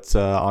that. But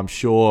I'm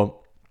sure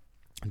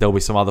there'll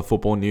be some other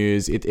football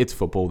news. It's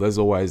football. There's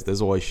always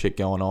shit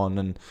going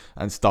on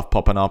and stuff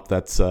popping up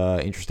that's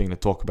interesting to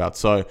talk about.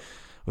 So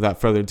without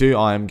further ado,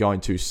 I am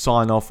going to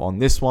sign off on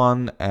this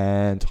one,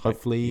 and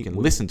hopefully you can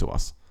listen to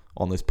us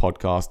on this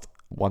podcast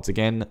once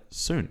again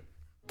soon.